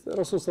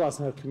Rasul sallallahu alaihi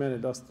wasallam have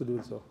commanded us to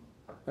do so.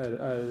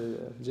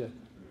 Jack. So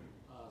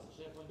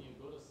Sheikh, when you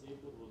go to sleep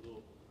with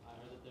wudu, I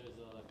heard that there's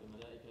like the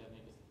malaika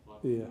make us fuck.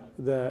 Yeah,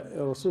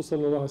 the Rasul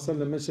sallallahu alaihi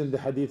wasallam mentioned the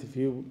hadith. If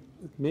you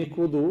make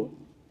wudu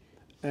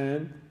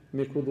and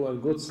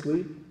go to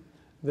sleep,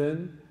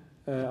 then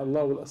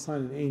Allah will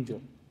assign an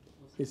angel.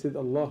 He said,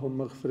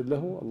 Allahumma ghfir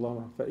lahu,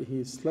 Allahumma.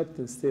 He slept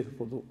in state of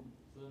wudu.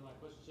 So then my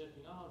question, Sheikh,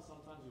 you know how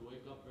sometimes you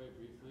wake up very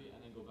briefly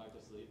and then go back to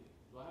sleep?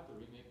 Do I have to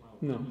remake my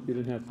wudu? No, you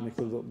didn't have to make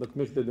wudu, but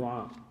make the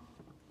dua.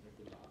 Make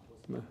the dua.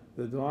 What's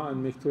The dua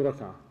and make 2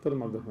 rak'ah. Tell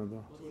them about the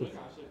dua. the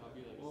rak'ah, Sheikh? I'll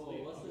be like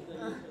asleep. What's the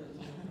difference?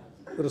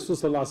 The Rasul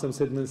sallallahu alaihi wasallam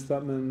said,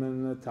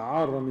 من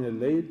تعار من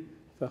الليل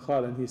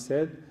فقال, and he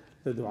said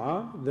the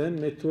dua, then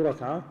make 2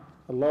 rak'ah.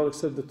 Allah will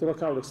accept the 2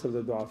 rak'ah, will accept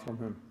the dua from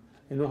him.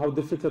 You know how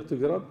difficult to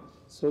get up?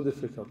 So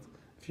difficult.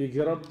 If you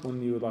get up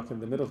when you like in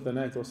the middle of the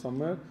night or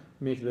somewhere,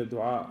 make the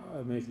dua,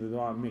 make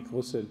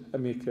ghusl,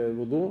 make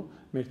wudu,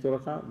 make 2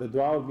 rak'ah. The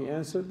dua will be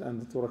answered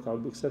and the 2 rak'ah will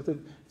be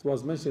accepted. It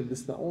was mentioned this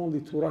is the only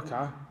 2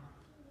 rak'ah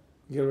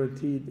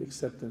guaranteed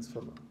acceptance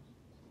from him.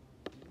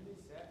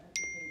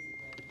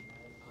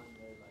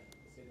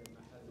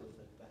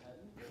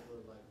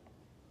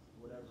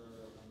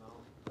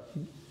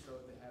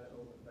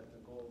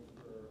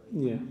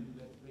 Yeah.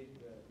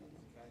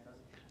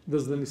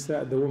 Does the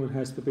nisa, the woman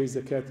has to pay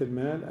zakat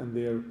al-mal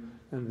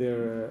and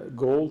their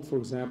gold, for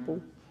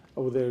example,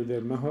 or their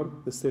mahar?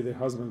 Let's say their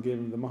husband gave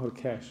them the mahar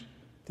cash,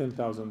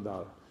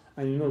 $10,000.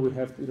 And you know we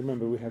have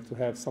to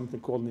have something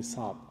called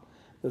nisab.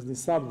 Does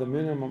nisab the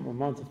minimum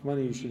amount of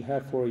money you should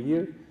have for a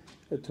year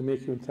to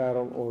make you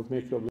entitled or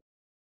make you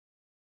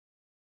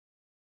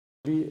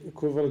be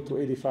equivalent to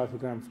 85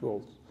 grams of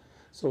gold?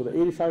 So the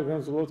 85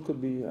 grams of gold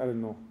could be, I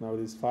don't know,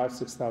 nowadays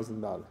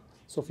 $5,000-6,000.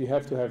 So if you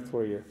have to have it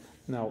for a year.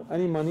 Now,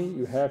 any money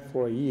you have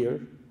for a year,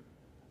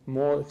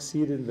 more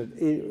exceeding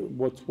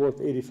what's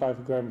worth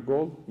 85 grams of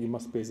gold, you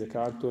must pay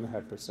zakat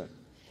 2.5%.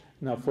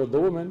 Now, for the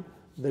women,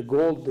 the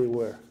gold they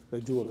wear, the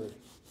jewelry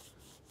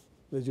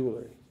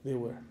they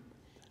wear.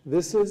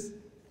 This is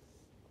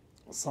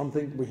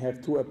something we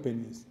have 2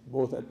 opinions.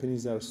 Both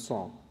opinions are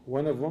strong.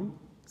 One of them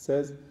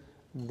says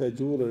the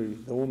jewelry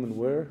the woman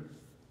wear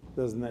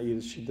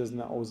she does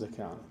not owe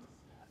zakat.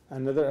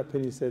 Another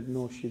opinion said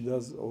no, she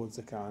does owe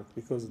zakat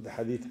because of the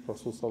hadith of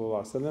Rasul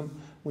sallallahu alaihi wasallam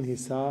when he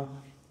saw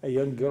a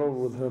young girl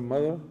with her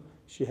mother,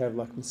 she had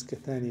like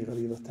miskatani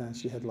ghalilatan,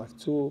 she had like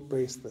 2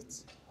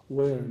 bracelets,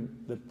 wearing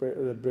the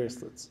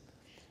bracelets.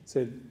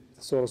 So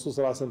Rasul sallallahu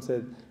alaihi wasallam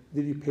said,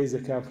 did you pay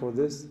zakat for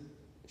this?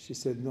 She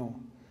said no.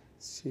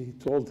 He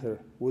told her,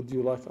 would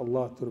you like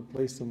Allah to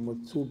replace them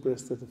with 2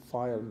 bracelets of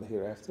fire in the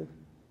hereafter?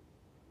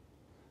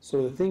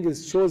 So the thing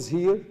is, shows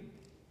here,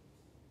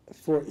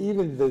 for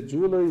even the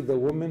jewelry the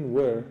women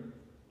wear,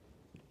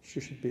 she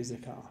should pay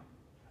zakah.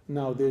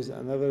 Now there's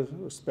another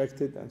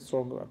respected and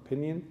stronger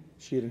opinion,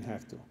 she didn't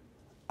have to.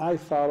 I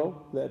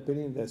follow the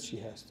opinion that she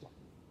has to.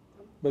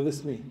 But this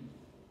is me.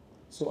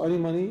 So any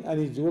money,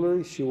 any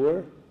jewelry she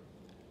wear,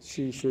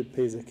 she should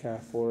pay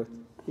zakah for it,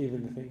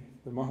 even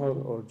the mahar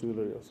or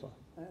jewelry also.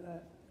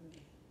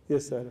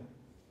 Yes, sir.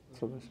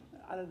 تفضل.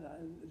 على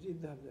زي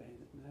الذهب الحين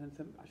مثلا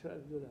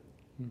 10,000 دولار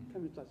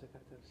كم يطلع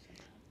زكاة السنة؟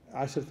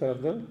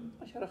 10,000 دولار؟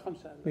 10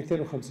 5,000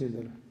 250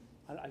 دولار.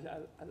 على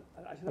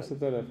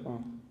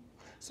 10,000.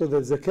 So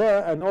the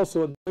zakah, and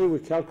also the way we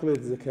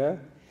calculate zakah,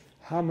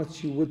 how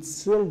much you would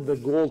sell the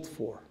gold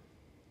for,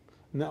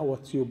 not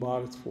what you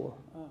bought it for,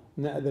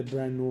 not the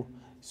brand new.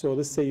 So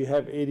let's say you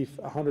have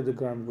 100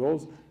 gram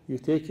gold, you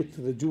take it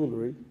to the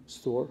jewelry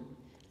store,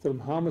 tell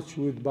them how much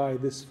you would buy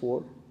this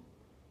for.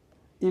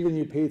 Even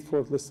you paid for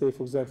it, let's say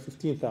for example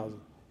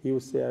 15,000, he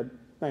would say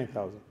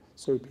 9,000.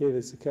 So you pay the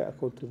zakah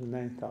according to the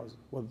 9,000,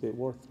 what they're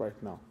worth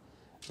right now.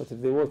 But if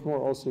they're worth more,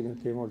 also you're going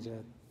to pay more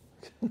jihad.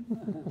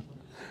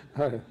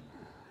 All right.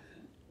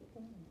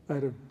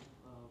 Adam.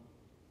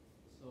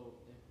 So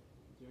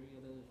if during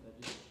other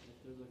if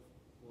there's like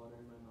water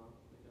in my mouth,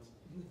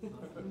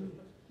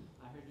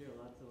 I heard you're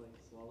allowed to like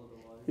swallow the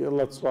water. You're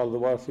allowed to swallow the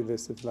water if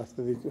this. If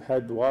you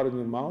had water in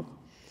your mouth,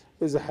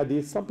 there's a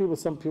hadith. Some people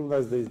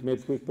nowadays made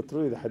it weak, but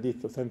really the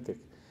hadith authentic.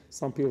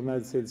 Some people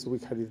nowadays say it's a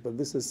weak hadith, but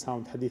this is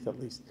sound hadith at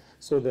least.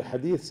 So the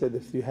hadith said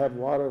if you have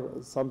water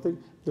or something,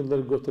 don't let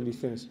it go till you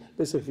finish.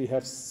 This if you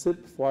have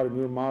sip of water in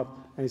your mouth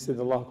and you said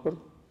Allah Akbar,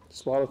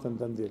 swallow it and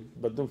done deal.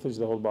 But don't finish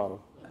the whole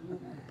bottle.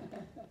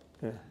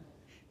 Yeah.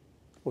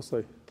 What's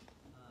that?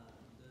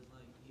 There's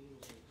like eating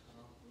like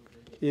halal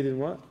food. Eating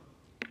what?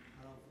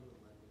 Halal food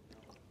like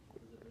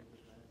does it break the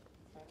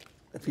fast?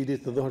 If you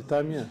did the dhuhr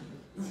time, yeah.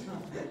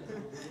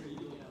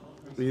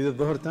 You did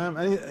the dhuhr time,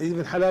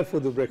 even halal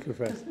food will break your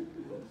fast.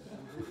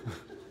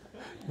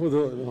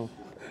 No.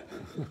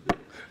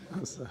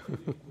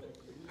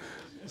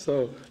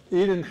 So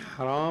eating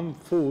haram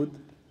food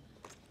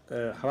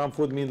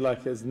means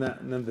like it's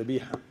not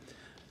non-dhabiha.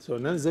 So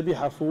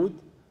non-dhabiha food,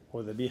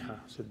 or dhabiha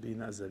should be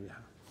not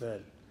dhabiha. Val.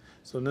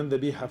 So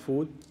non-dhabiha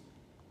food,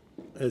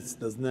 it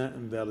does not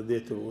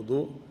invalidate the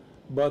wudu,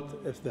 but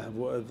if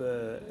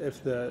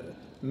the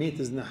meat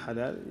is not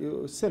halal,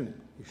 you sin.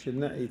 You should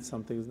not eat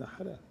something that's not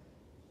halal.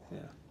 Yeah.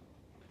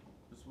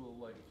 This will,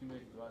 like, if you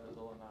make dua, does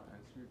Allah not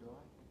answer your dua?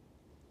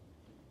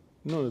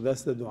 No,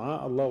 that's the dua.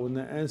 Allah will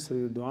not answer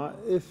your dua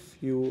if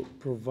you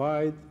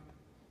provide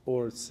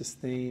or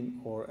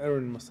sustain or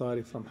earn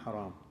masari from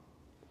haram.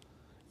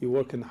 You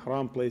work in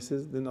haram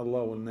places, then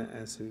Allah will not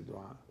answer your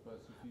dua.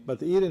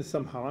 But eating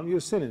some haram, you're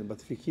sinning.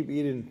 But if you keep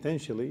eating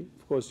intentionally,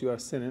 of course you are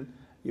sinning,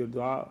 your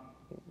dua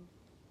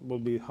will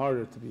be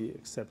harder to be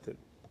accepted.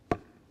 Are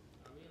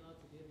we allowed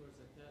to give our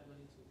zakat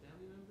money to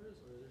family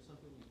members, or is there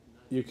something we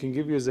cannot? You can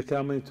give your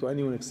zakat money to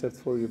anyone except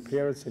for your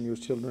parents and your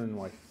children and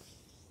wife.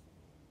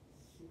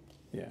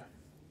 Yeah.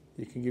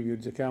 You can give your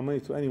zakat money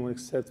to anyone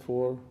except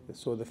for,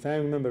 so the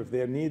family member, if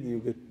they are needy, you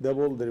get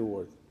double the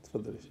reward. For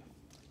the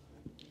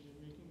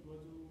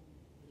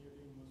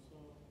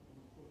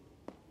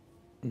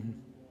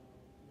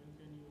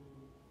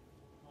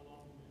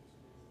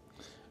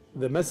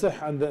The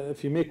masah, and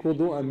if you make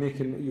wudu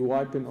and you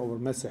wiping over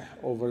masah,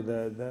 over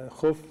the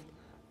khuf,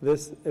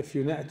 this, if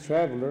you're not a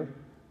traveler,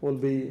 will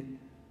be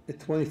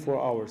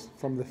 24 hours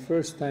from the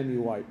first time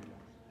you wipe.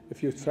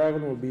 If you travel,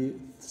 will be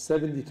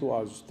 72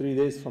 hours, 3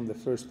 days from the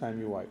first time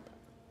you wipe.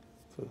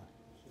 So,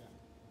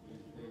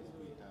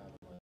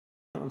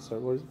 I'm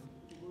sorry, what is it?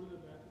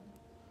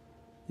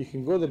 You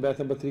can go to the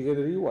bathroom, but you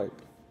gotta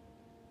re-wipe.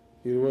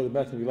 You go to the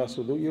bathroom, you lost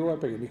wudu, you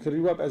wipe again. You can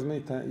re-wipe as many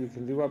times. You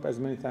can re-wipe as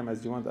many times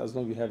as you want, as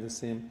long as you have the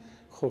same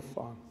khuf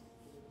on.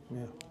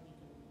 Yeah.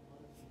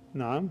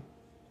 Naam.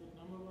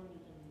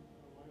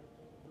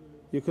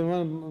 You can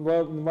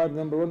wipe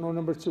number 1 or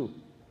number 2,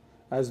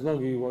 as long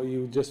as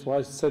you just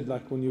said,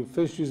 like when you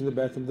finish using the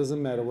bathroom,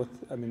 doesn't matter what.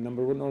 I mean,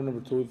 number 1 or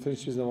number 2,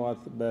 finish using the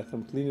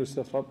bathroom, clean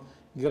yourself up,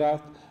 get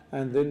out,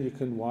 and then you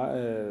can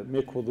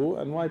make wudu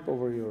and wipe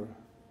over your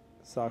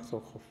socks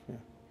or khuf. Yeah.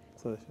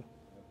 So that's it.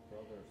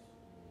 Brothers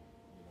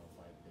who,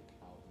 buy big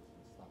houses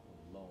and stuff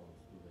with loans,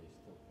 do they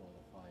still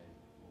qualify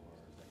for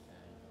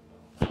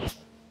zakat?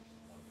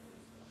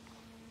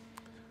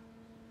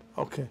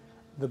 Okay.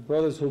 The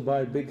brothers who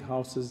buy big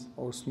houses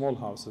or small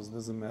houses,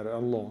 doesn't matter, a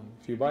loan.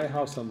 If you buy a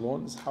house on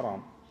loan, it's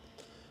haram.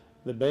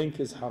 The bank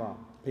is haram.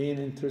 Paying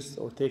interest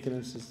or taking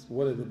interest is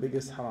one of the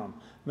biggest haram.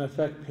 Matter of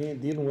fact,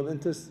 dealing with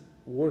interest,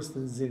 worse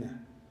than zina,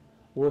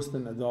 worse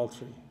than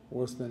adultery,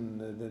 worse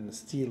than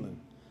stealing,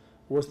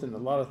 worse than a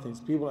lot of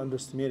things. People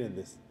underestimated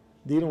this.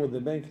 Dealing with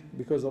the bank,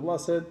 because Allah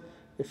said,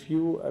 if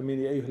you, يا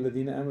أيها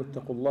الذين آمنوا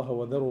اتقوا الله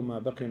وذروا ما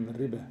بقي من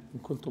الربا إن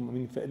كنتم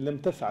مؤمنين فإن لم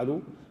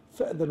تفعلوا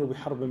فأذنوا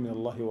بحرب من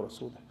الله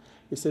ورسوله.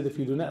 He said, if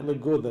you do not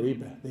let go of the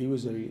riba, the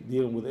usury,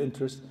 dealing with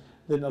interest,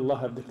 then Allah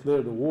have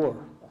declared a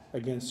war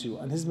against you,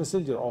 and His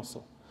Messenger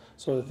also.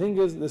 So the thing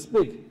is, this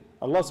big.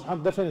 Allah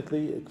subhanahu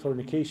definitely,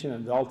 fornication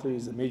and adultery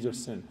is a major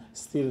sin,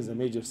 stealing is a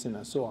major sin,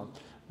 and so on.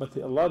 But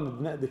Allah did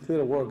not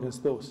declare a war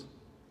against those.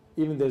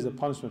 Even there's a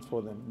punishment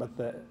for them. But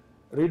the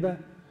riba,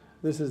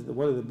 this is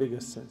one of the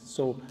biggest sins.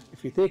 So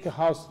if you take a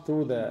house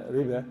through the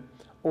riba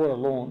or a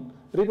loan,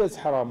 riba is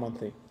haram, one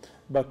thing.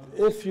 But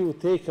if you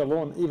take a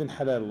loan, even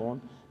halal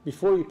loan,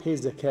 before you pay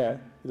zakat,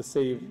 let's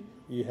say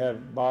you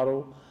have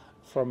borrowed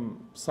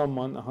from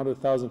someone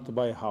 100,000 to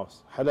buy a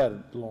house,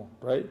 halal loan,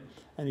 right?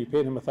 And you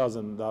paid him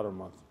 $1,000 a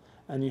month,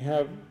 and you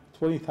have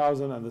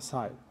 20,000 on the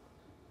side.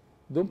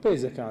 Don't pay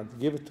zakat,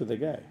 give it to the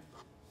guy.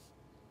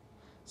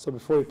 So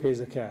before you pay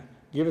zakat,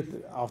 give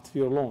it out of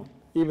your loan,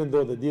 even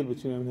though the deal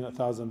between him and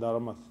 $1,000 a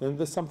month. Then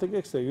there's something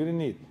extra you didn't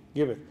need,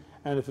 give it.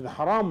 And if the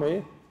haram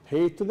way,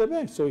 pay it to the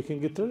bank so you can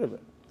get rid of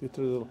it. Get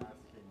rid of it.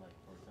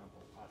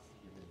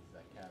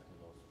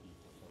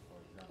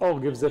 Oh,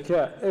 give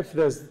zakat. If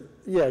there's,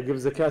 give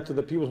zakat to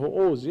the people who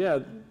owes. Yeah,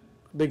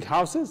 big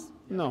houses?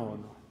 No,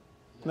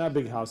 not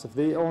big house. If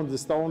they own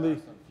this, the only.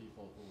 Some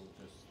people who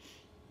just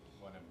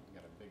want to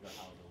get a bigger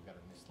house or get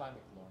an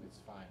Islamic loan,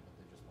 it's fine, but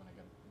they just want to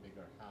get a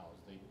bigger house.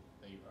 They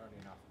earn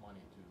enough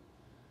money to.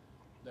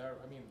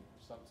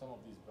 Some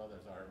of these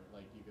brothers are,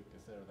 like, you could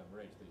consider them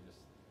rich. They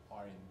just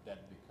are in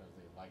debt because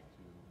they like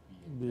to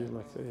be in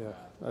debt.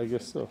 I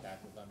guess so.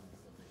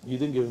 You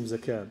didn't give them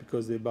zakat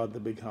because they bought the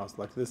big house.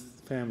 Like this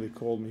family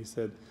called me, he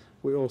said,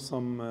 we owe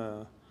some,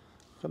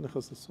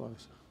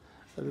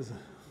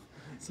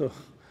 so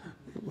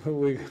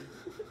we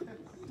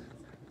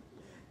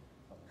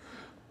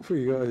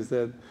guys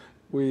said,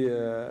 we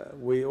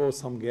owe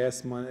some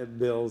gas money,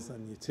 bills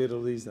and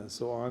utilities and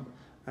so on,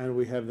 and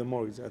we have the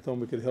mortgage. I told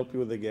him we could help you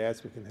with the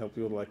gas, we can help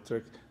you with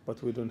electric,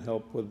 but we don't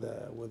help with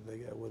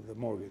the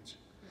mortgage.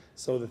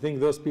 So the thing,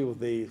 those people,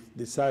 they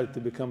decided to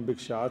become big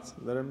shots,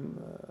 let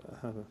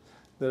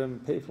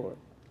them pay for it.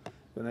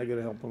 We're not going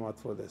to help them out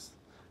for this.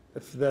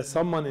 If there's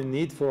someone in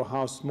need for a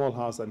house, small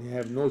house, and he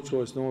have no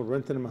choice, no one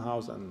renting him a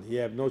house, and he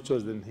have no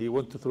choice, then he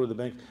went through the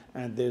bank,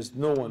 and there's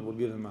no one will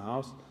give him a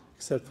house,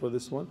 except for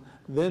this one,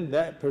 then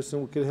that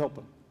person could help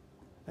him.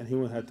 And he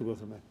won't have to go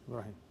through Mecca.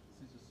 Ibrahim.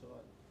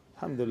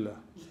 Alhamdulillah.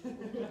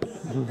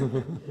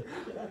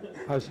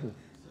 Hashim.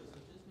 So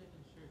just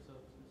making sure, so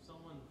if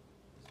someone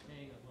is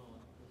paying a loan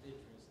with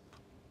interest,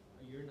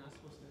 you're not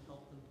supposed to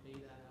help them pay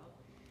that out?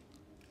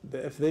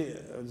 If they,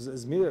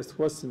 as Mira's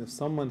question, if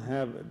someone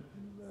have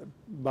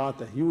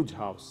bought a huge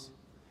house,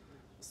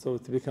 so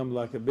it become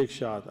like a big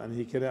shot, and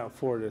he cannot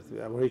afford it,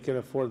 or he can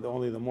afford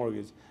only the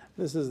mortgage.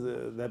 This is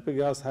that big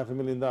house, $500,000.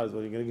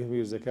 Well, you're going to give me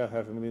your zakat,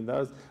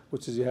 $500,000,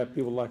 which is you have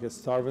people like it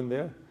starving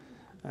there,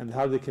 and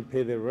how they can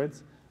pay their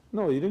rent.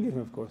 No, you didn't give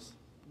him, of course.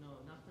 No,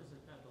 not for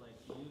zakat, but like,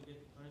 do you get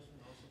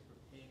punishment also for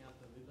paying out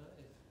the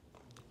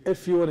riba?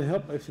 If you want to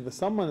help, if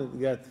someone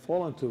got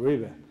fallen to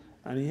riba,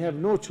 and he have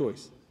no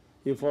choice,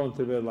 he fall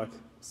into riba, like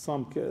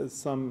some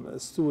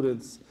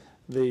students,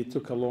 they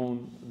took a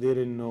loan, they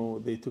didn't know,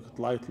 they took it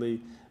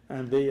lightly,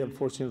 and they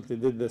unfortunately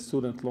did the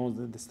student loans,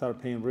 and they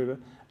start paying riba.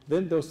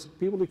 Then those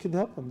people, you can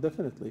help them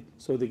definitely,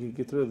 so they can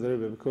get rid of the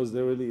riba, because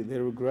they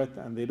regret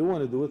and they don't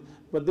want to do it,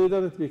 but they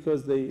done it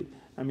because they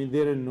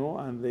didn't know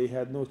and they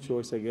had no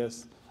choice, I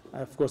guess.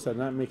 Of course, I'm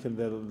not making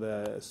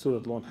the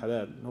student loan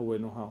halal, no way,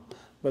 no how.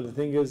 But the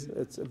thing is,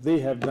 if they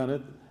have done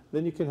it,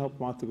 then you can help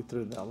them out to get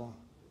rid of that loan.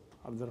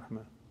 Abdul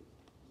Rahman.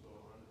 So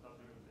on the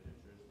topic of the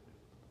interest, if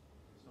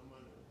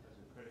someone has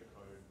a credit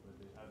card but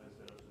they have it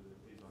set up so that it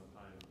pays on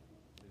time,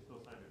 they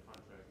still sign a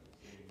contract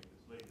saying if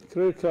it's late.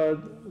 Credit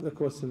card, the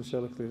question is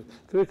clear.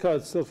 Credit card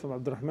still from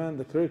Abdul Rahman,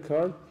 the credit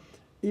card,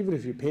 even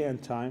if you pay on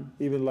time,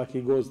 even like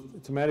it goes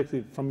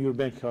automatically from your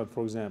bank card,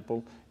 for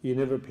example, you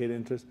never paid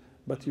interest,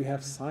 but you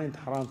have signed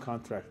haram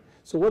contract.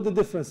 So what the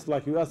difference,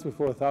 like you asked me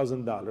for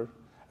 $1,000,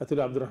 I told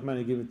Abdul Rahman,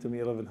 you give it to me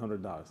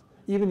 $1,100.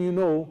 Even you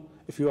know,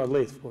 if you are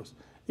late, of course,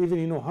 even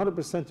you know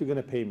 100% you're going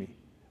to pay me.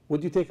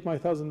 Would you take my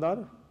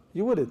 $1,000?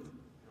 You wouldn't.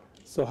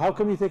 So how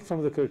come you take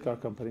from the credit card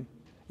company?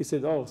 He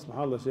said, oh,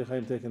 subhanAllah, Shaykh,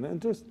 I'm taking the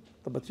interest,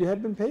 but you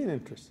have been paying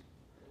interest.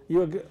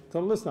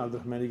 Don't listen,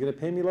 Abdul Rahman, you're going to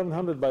pay me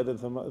 $1,100 by the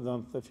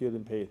month if you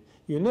didn't pay it.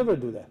 You never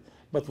do that.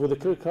 But with a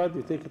credit card,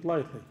 you take it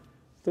lightly.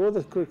 Throw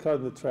the credit card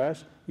in the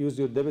trash, use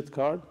your debit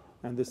card,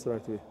 and this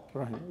right way.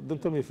 Right.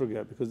 Don't tell me you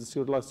forget, because it's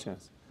your last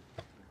chance.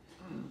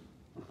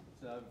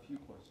 So I have a few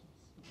questions.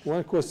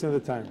 One question at a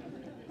time.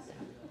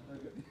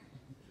 Okay.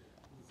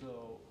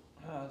 So,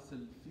 so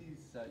the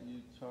fees that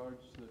you charge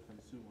to the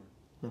consumer.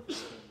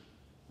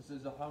 So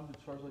is it harm to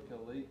charge like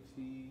a late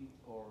fee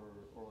or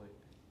like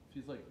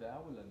fees like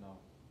that? Will it no?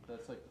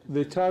 That's like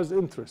They charge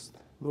interest.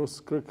 Those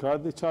credit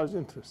cards, they charge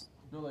interest.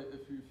 no, like if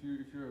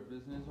you're a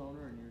business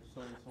owner and you're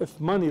selling something. If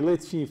money,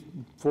 late fee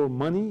for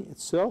money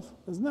itself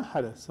is not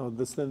halal, so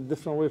that's a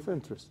different way of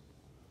interest.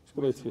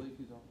 Late fee. Late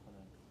fees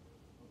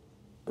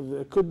aren't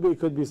halal. It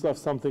could be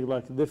something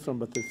like different,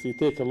 but if you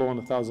take a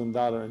loan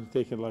 $1,000 and you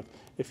take it like,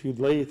 if you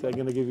late, I'm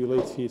going to give you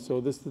late fee. So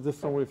this is a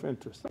different way of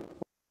interest.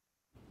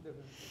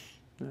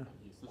 Yeah.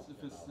 So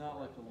if it's not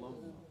like a loan.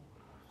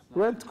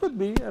 Well, it could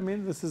be. I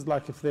mean, this is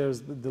like if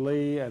there's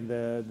delay and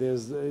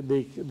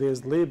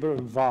there's labor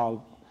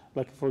involved.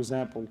 Like for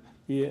example,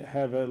 you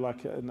have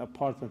like an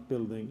apartment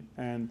building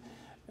and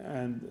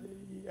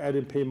I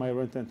didn't pay my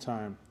rent on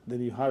time.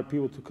 Then you hire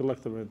people to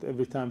collect the rent.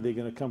 Every time they're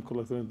going to come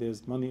collect the rent,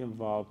 there's money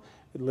involved,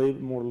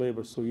 more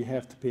labor, so you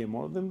have to pay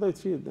more. Then late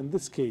fee. In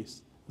this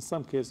case, in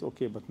some cases,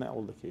 okay, but not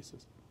all the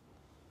cases.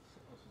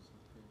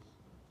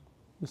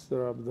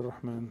 Mr. Abdul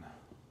Rahman.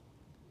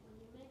 When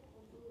you make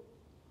wudu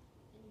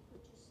and you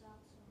put your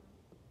socks on,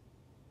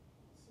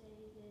 say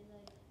they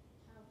like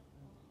have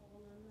a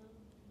hole in them,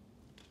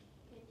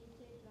 can you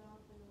take it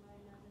off and wear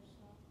another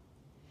sock?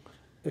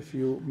 If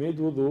you made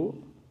wudu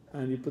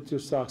and you put your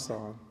socks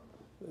on,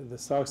 the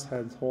socks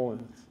had hole in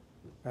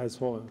it.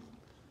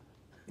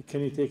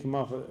 Can you take them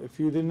off? If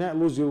you did not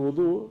lose your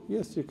wudu,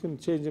 yes, you can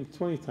change them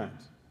 20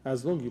 times,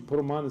 as long as you put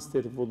them on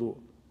instead of wudu.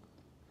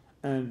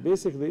 And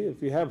basically,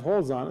 if you have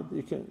holes on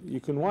it, you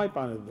can wipe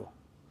on it though.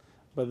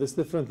 But that's a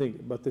different thing.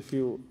 But if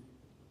you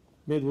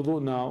made wudu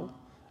now,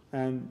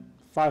 and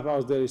 5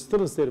 hours there, you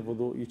still instead of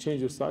wudu, you change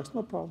your socks,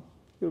 no problem.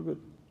 You're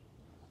good.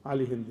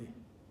 Ali Hindi.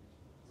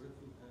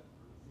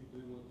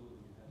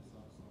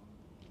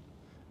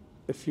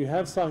 If you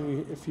have socks,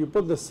 if you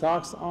put the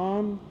socks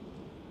on,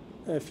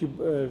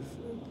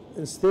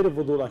 instead of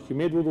wudu, like you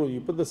made wudu, you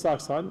put the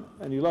socks on,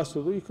 and you lost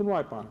wudu, you can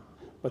wipe on it.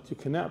 But you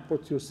cannot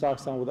put your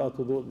socks on without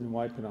wudu and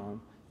wipe it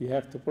on. You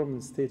have to put them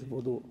in state of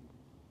wudu.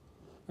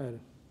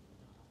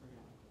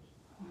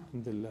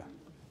 Alhamdulillah.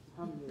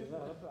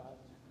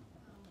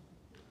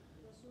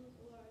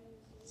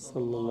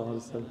 Sallallahu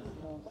Alaihi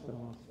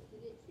Wasallam.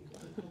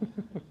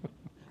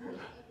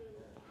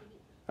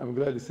 I'm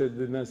glad you said,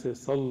 did not say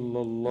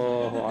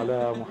Sallallahu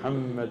Ala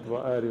Muhammad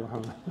wa Ali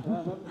Muhammad.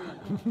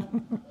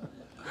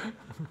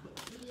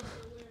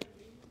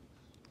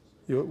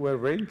 You wear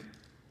ring?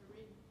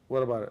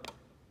 What about it?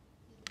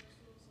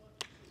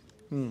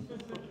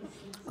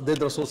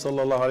 Did Rasul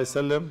Sallallahu Alaihi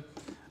Wasallam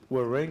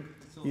wear ring?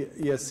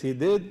 Yes, he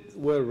did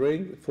wear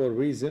ring for a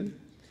reason.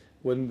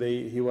 When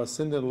he was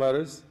sending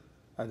letters,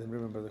 I didn't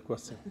remember the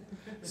question.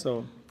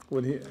 So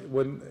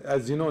when,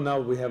 as you know now,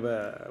 we have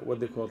what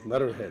they call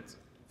letterhead.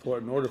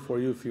 In order for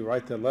you, if you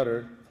write a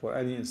letter for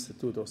any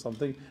institute or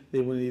something,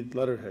 they will need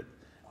letterhead.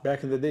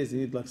 Back in the days, they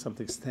need like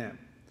something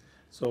stamped.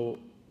 So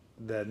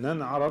the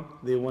non-Arab,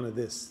 they wanted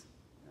this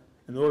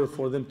in order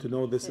for them to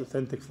know this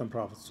authentic from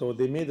Prophet. So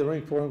they made a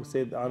ring for him,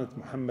 said on it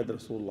Muhammad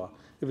Rasulullah.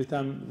 Every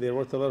time they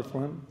wrote a letter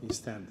for him, he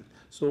stamped it.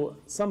 So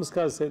some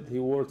scholars said he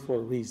wore it for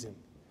a reason.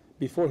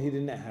 Before he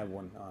did not have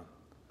one on.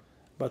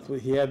 But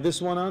he had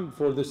this one on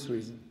for this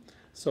reason.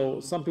 So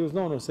some people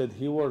no said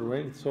he wore a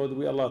ring, so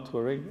we allowed to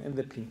wear a ring in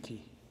the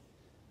pinky,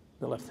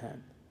 the left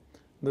hand.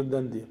 The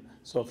done deal.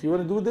 So if you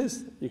want to do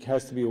this, it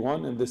has to be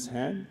one in this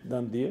hand,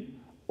 done deal,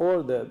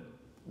 or the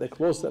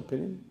close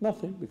opinion,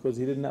 nothing, because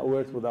he did not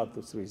wear it without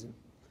this reason.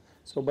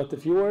 So, but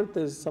if you wear it,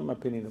 there's some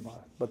opinion about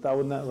it. But I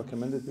would not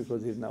recommend it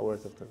because he did not wear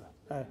it after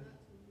that.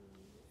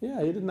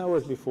 Yeah, he did not wear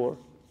it before.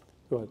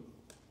 Go ahead.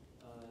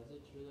 Is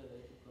it true that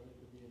Laylatul Qadr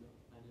could be in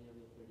any of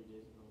the 30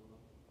 days of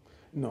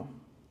No. Ramadan?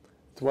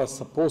 It was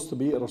supposed to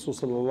be Rasul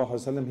sallallahu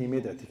alaihi wasallam. He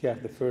made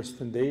i'tikaf the first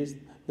 10 days,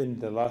 then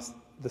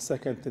the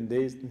second 10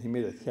 days, then he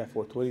made i'tikaf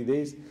for 20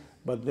 days.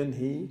 But then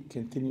he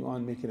continued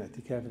on making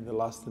i'tikaf in the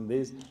last 10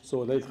 days.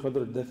 So Laylatul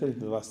Qadr definitely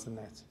the last 10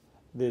 nights.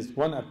 There's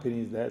one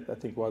opinion that I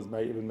think was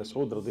by Ibn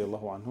Mas'ud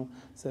radiallahu anhu,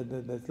 said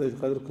that Laylatul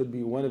Qadr could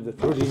be one of the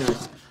 30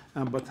 nights.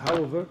 But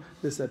however,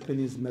 this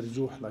opinion is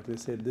marjuh, like they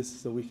said, this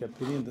is a weak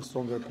opinion, the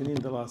stronger opinion,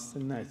 the last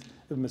 10 nights.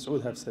 Ibn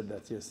Mas'ud have said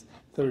that, yes,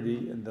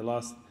 30 and the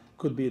last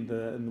could be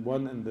in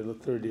one and the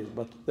 30 days,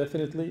 but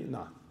definitely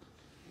not.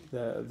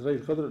 The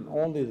Laylatul Qadr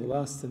only the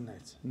last 10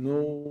 nights,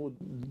 no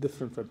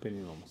different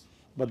opinion almost.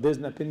 But there's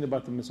an opinion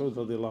about Ibn Mas'ud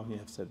radiallahu anhu, he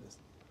have said this.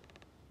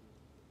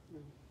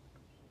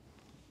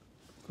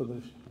 This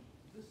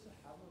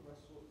Sahaba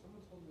Rasul,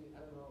 someone told me, I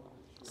don't know.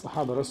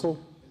 Sahaba Rasul?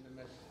 In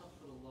the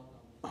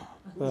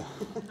message.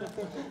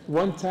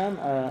 One time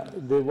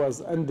there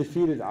was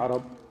undefeated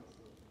Arab,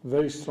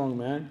 very strong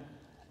man.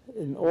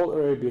 In all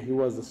Arabia, he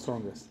was the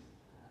strongest.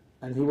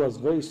 And he was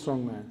very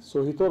strong man.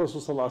 So he told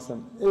Rasulullah,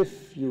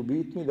 if you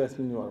beat me, that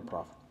means you are a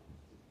prophet.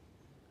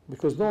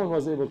 Because no one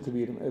was able to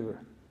beat him ever.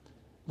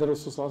 The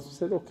Rasulullah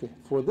said, okay,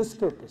 for this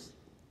purpose.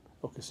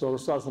 Okay, so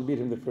Rasulullah beat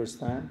him the first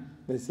time.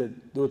 Then he said,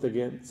 do it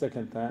again,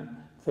 second time,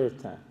 third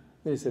time.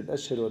 Then he said,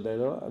 Ashhadu an la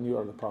ilaha illallah, and you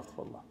are the Prophet of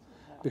Allah.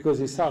 Because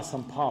he saw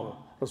some power.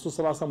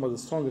 Rasulullah was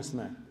the strongest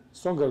man,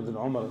 stronger than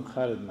Umar and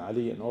Khalid and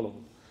Ali and all of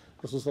them.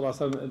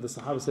 Rasulullah, the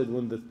Sahaba said,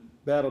 when the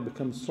battle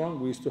becomes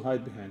strong, we used to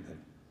hide behind him.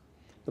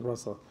 The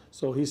Prophet.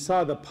 So he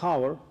saw the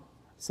power,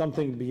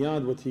 something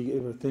beyond what he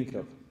ever think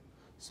of.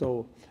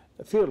 So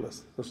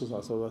fearless,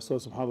 Rasulullah. So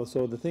subhanAllah.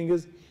 So the thing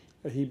is,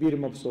 he beat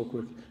him up so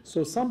quick.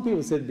 So some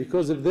people said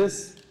because of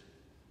this,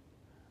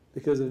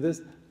 that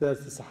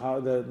the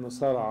Sahaba, the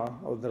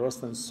Musara'a or the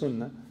Rasul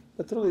Sunnah,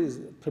 that really is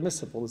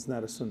permissible. It's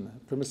not a Sunnah.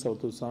 Permissible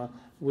to Sunnah.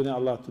 We're not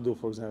allowed to do,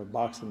 for example,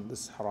 boxing.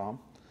 This is haram.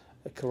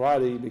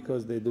 Karate,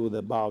 because they do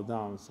the bow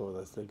down, so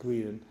that's the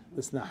greeting.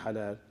 It's not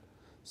halal.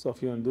 So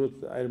if you want to do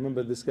it, I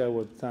remember this guy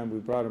one time we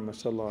brought him,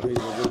 mashallah, he's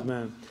a good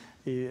man.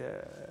 He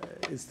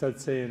started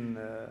saying,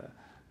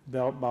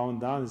 bowing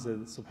down, he said,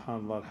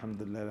 Subhanallah,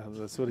 Alhamdulillah.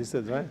 That's what he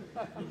said, right?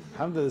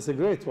 Alhamdulillah, it's a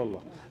great,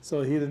 wallah.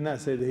 So he did not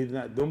say that, he did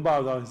not, don't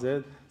bow down, he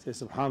said, say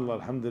Subhanallah,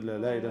 Alhamdulillah,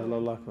 La ilaha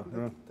illallah.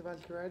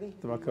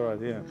 Tabal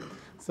karate? Yeah.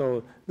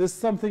 So this is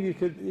something you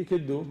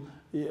could do.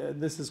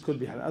 This could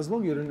be halal. As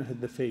long as you don't hit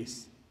the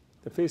face.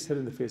 The face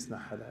hitting the face is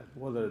not halal.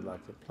 Whether it's like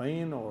a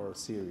plain or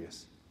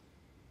serious.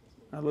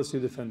 Unless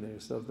you're defending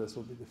yourself, this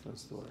will be a different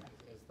story.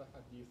 Is the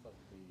hadith of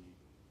the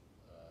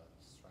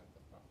strength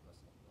of Prophet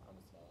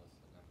Muhammad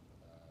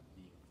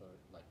being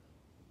like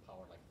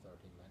power like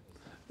 30 men?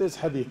 There's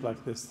hadith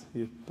like this.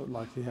 He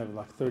have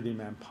like 30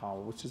 man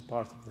power, which is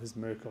part of his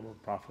miracle of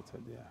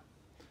prophethood. Yeah,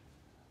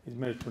 he's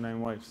married to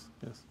 9 wives.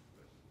 Yes.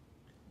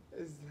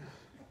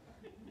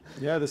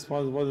 Yeah, this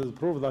was what is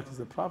proved like he's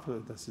a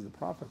prophet. That he's a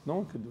prophet. No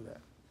one could do that.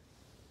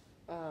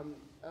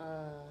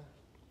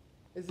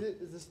 Is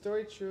the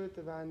story true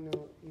about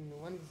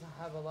when the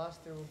Sahaba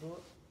lost their wudu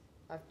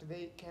after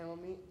they ate camel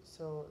meat?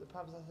 So the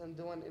Prophet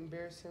didn't want to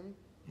embarrass him,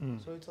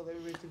 so he told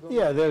everybody to go.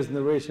 Yeah, there's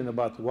narration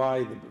about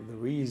why the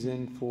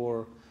reason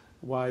for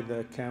why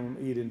the camel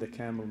eating the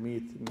camel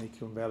meat make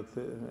you invalid,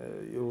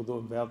 your wudu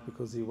invalid,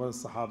 because he was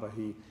Sahaba.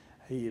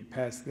 He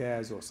passed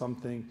gas or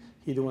something.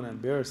 He didn't want to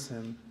embarrass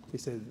him. He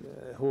said,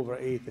 whoever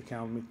ate the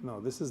camel meat. No,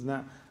 this is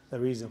not the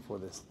reason for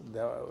this.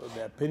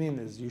 The opinion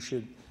is you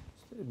should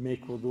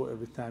make wudu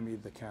every time you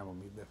eat the camel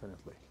meat,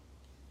 definitely.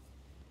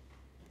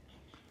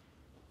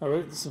 All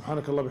right,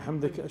 سبحانك الله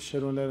بحمدك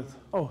أشهد أن لا إله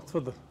إلا أنت.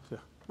 تفضل شيخ.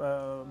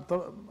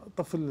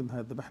 طفل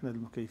هذا ذبحنا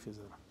المكيف يا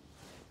زلمة.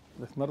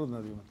 لك مرضنا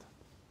اليوم أنت.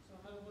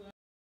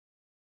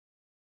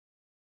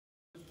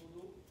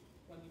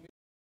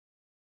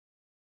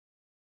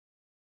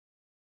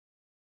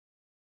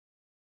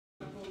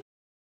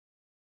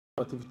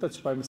 But if you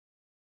touch by mistake,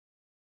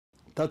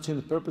 touching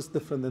the purpose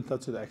different than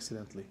touching it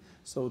accidentally.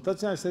 So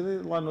touching accidentally,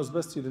 Allah knows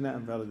best, you do not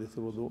invalidate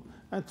the wudu.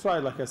 And try,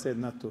 like I said,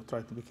 not to.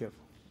 Try to be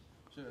careful.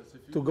 Sure, so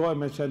to go and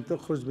mention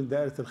تخرج من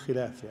دائرة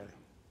الخلاف يعني.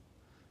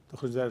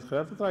 تخرج دائرة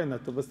الخلاف try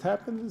not to, but it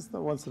happens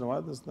once in a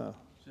while. There's no.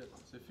 Shit.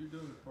 So if you're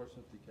doing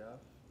partial i'tikaf,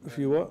 If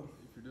you what?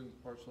 if you're doing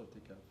partial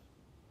i'tikaf,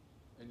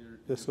 and you're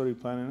This what you're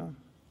planning on?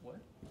 what?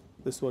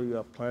 This what you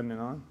are planning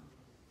on?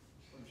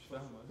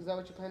 Is that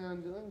what you're planning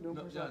on doing? Doing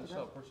No, partial yeah, i'tikaf?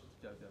 inshallah, partial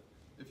i'tikaf,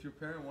 yeah. If your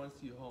parent wants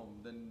you home,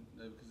 then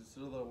because it's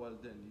still a while,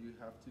 then you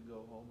have to go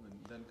home and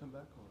then come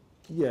back home.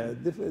 Yeah,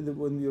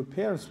 when your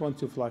parents want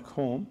to fly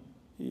home,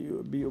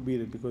 you be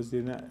obedient because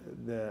they're not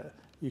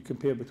you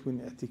compare between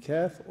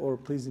i'tikaf or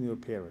pleasing your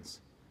parents.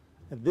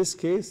 In this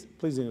case,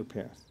 pleasing your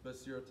parents. But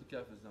your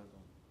i'tikaf is not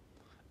gone.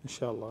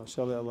 Inshallah,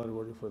 Allah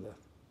reward you for that.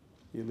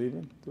 You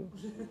leaving too?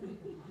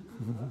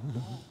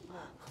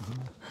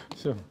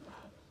 Sure. Is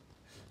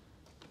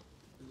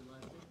it my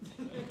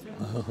turn?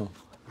 I feel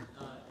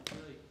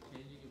like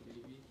changing a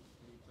baby,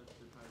 can you touch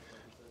the private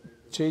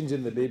parts?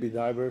 Changing the baby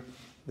diaper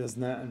does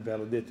not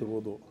invalidate the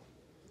wudu.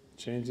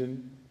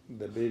 Changing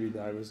the baby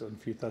diapers, and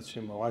if you touch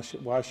him or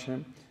wash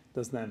him,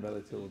 does not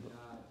invalidate the wudu.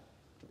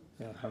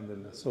 Yeah,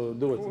 alhamdulillah. So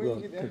do it. Go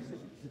ahead.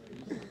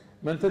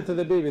 Maintain to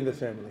the baby in the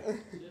family.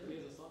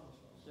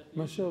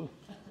 MashaAllah.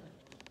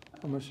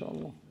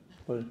 MashaAllah.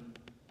 طيب.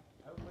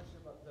 I have a question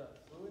about the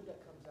fluid that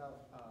comes out,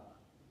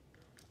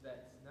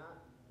 that's not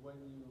when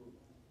you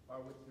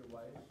are with your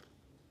wife,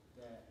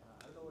 that,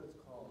 I don't know what it's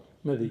called.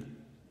 Madi.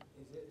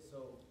 Is it, so,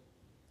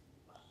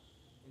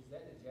 is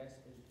that najas,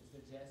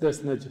 is najas? That's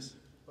najis.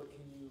 But do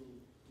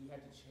you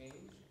have to change,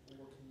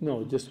 or can you?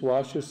 No, just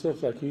wash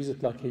yourself, like use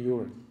it like a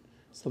urine.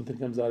 Something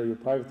comes out of your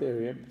private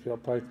area, if you're a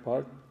private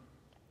part.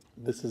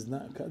 This is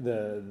not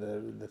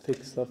the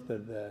thick stuff,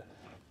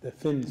 the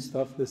thin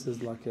stuff. This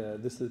is like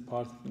this is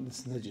part. This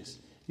is najis.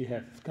 You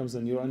have if it comes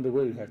on your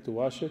underwear. You have to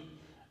wash it,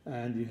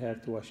 and you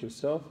have to wash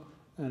yourself,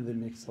 and then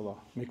make salah,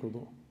 make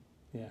wudu.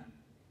 Yeah,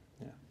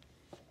 yeah.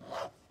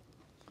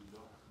 You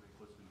don't have to make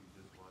ghusl,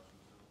 you just wash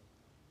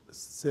yourself.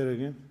 Say it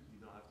again.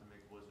 You don't have to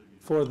make ghusl, you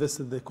just For this,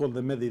 they call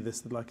the medi. This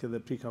is like the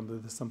pre-cum.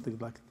 This is something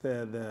like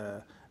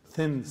the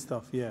thin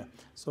stuff. Yeah.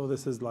 So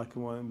this is like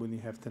when you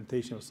have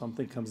temptation or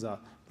something comes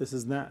out. This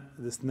does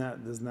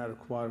not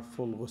require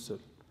full ghusl.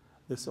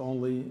 This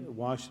only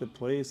wash the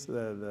place,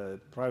 the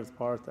private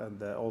part,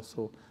 and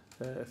also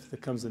if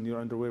it comes in your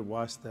underwear,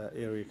 wash the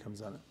area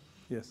comes on it.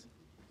 Yes.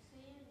 Say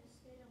you're in the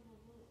state of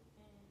wudu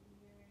and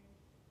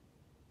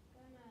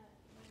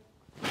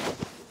you're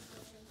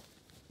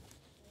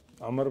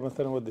gonna Amr,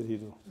 مثلا, what did he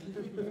do? when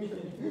you clean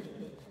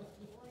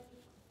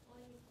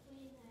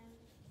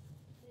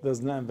him,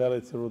 Does not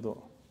invalidate the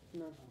wudu.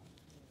 No.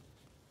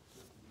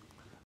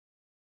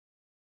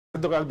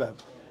 دق على الباب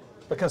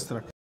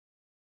بكسرك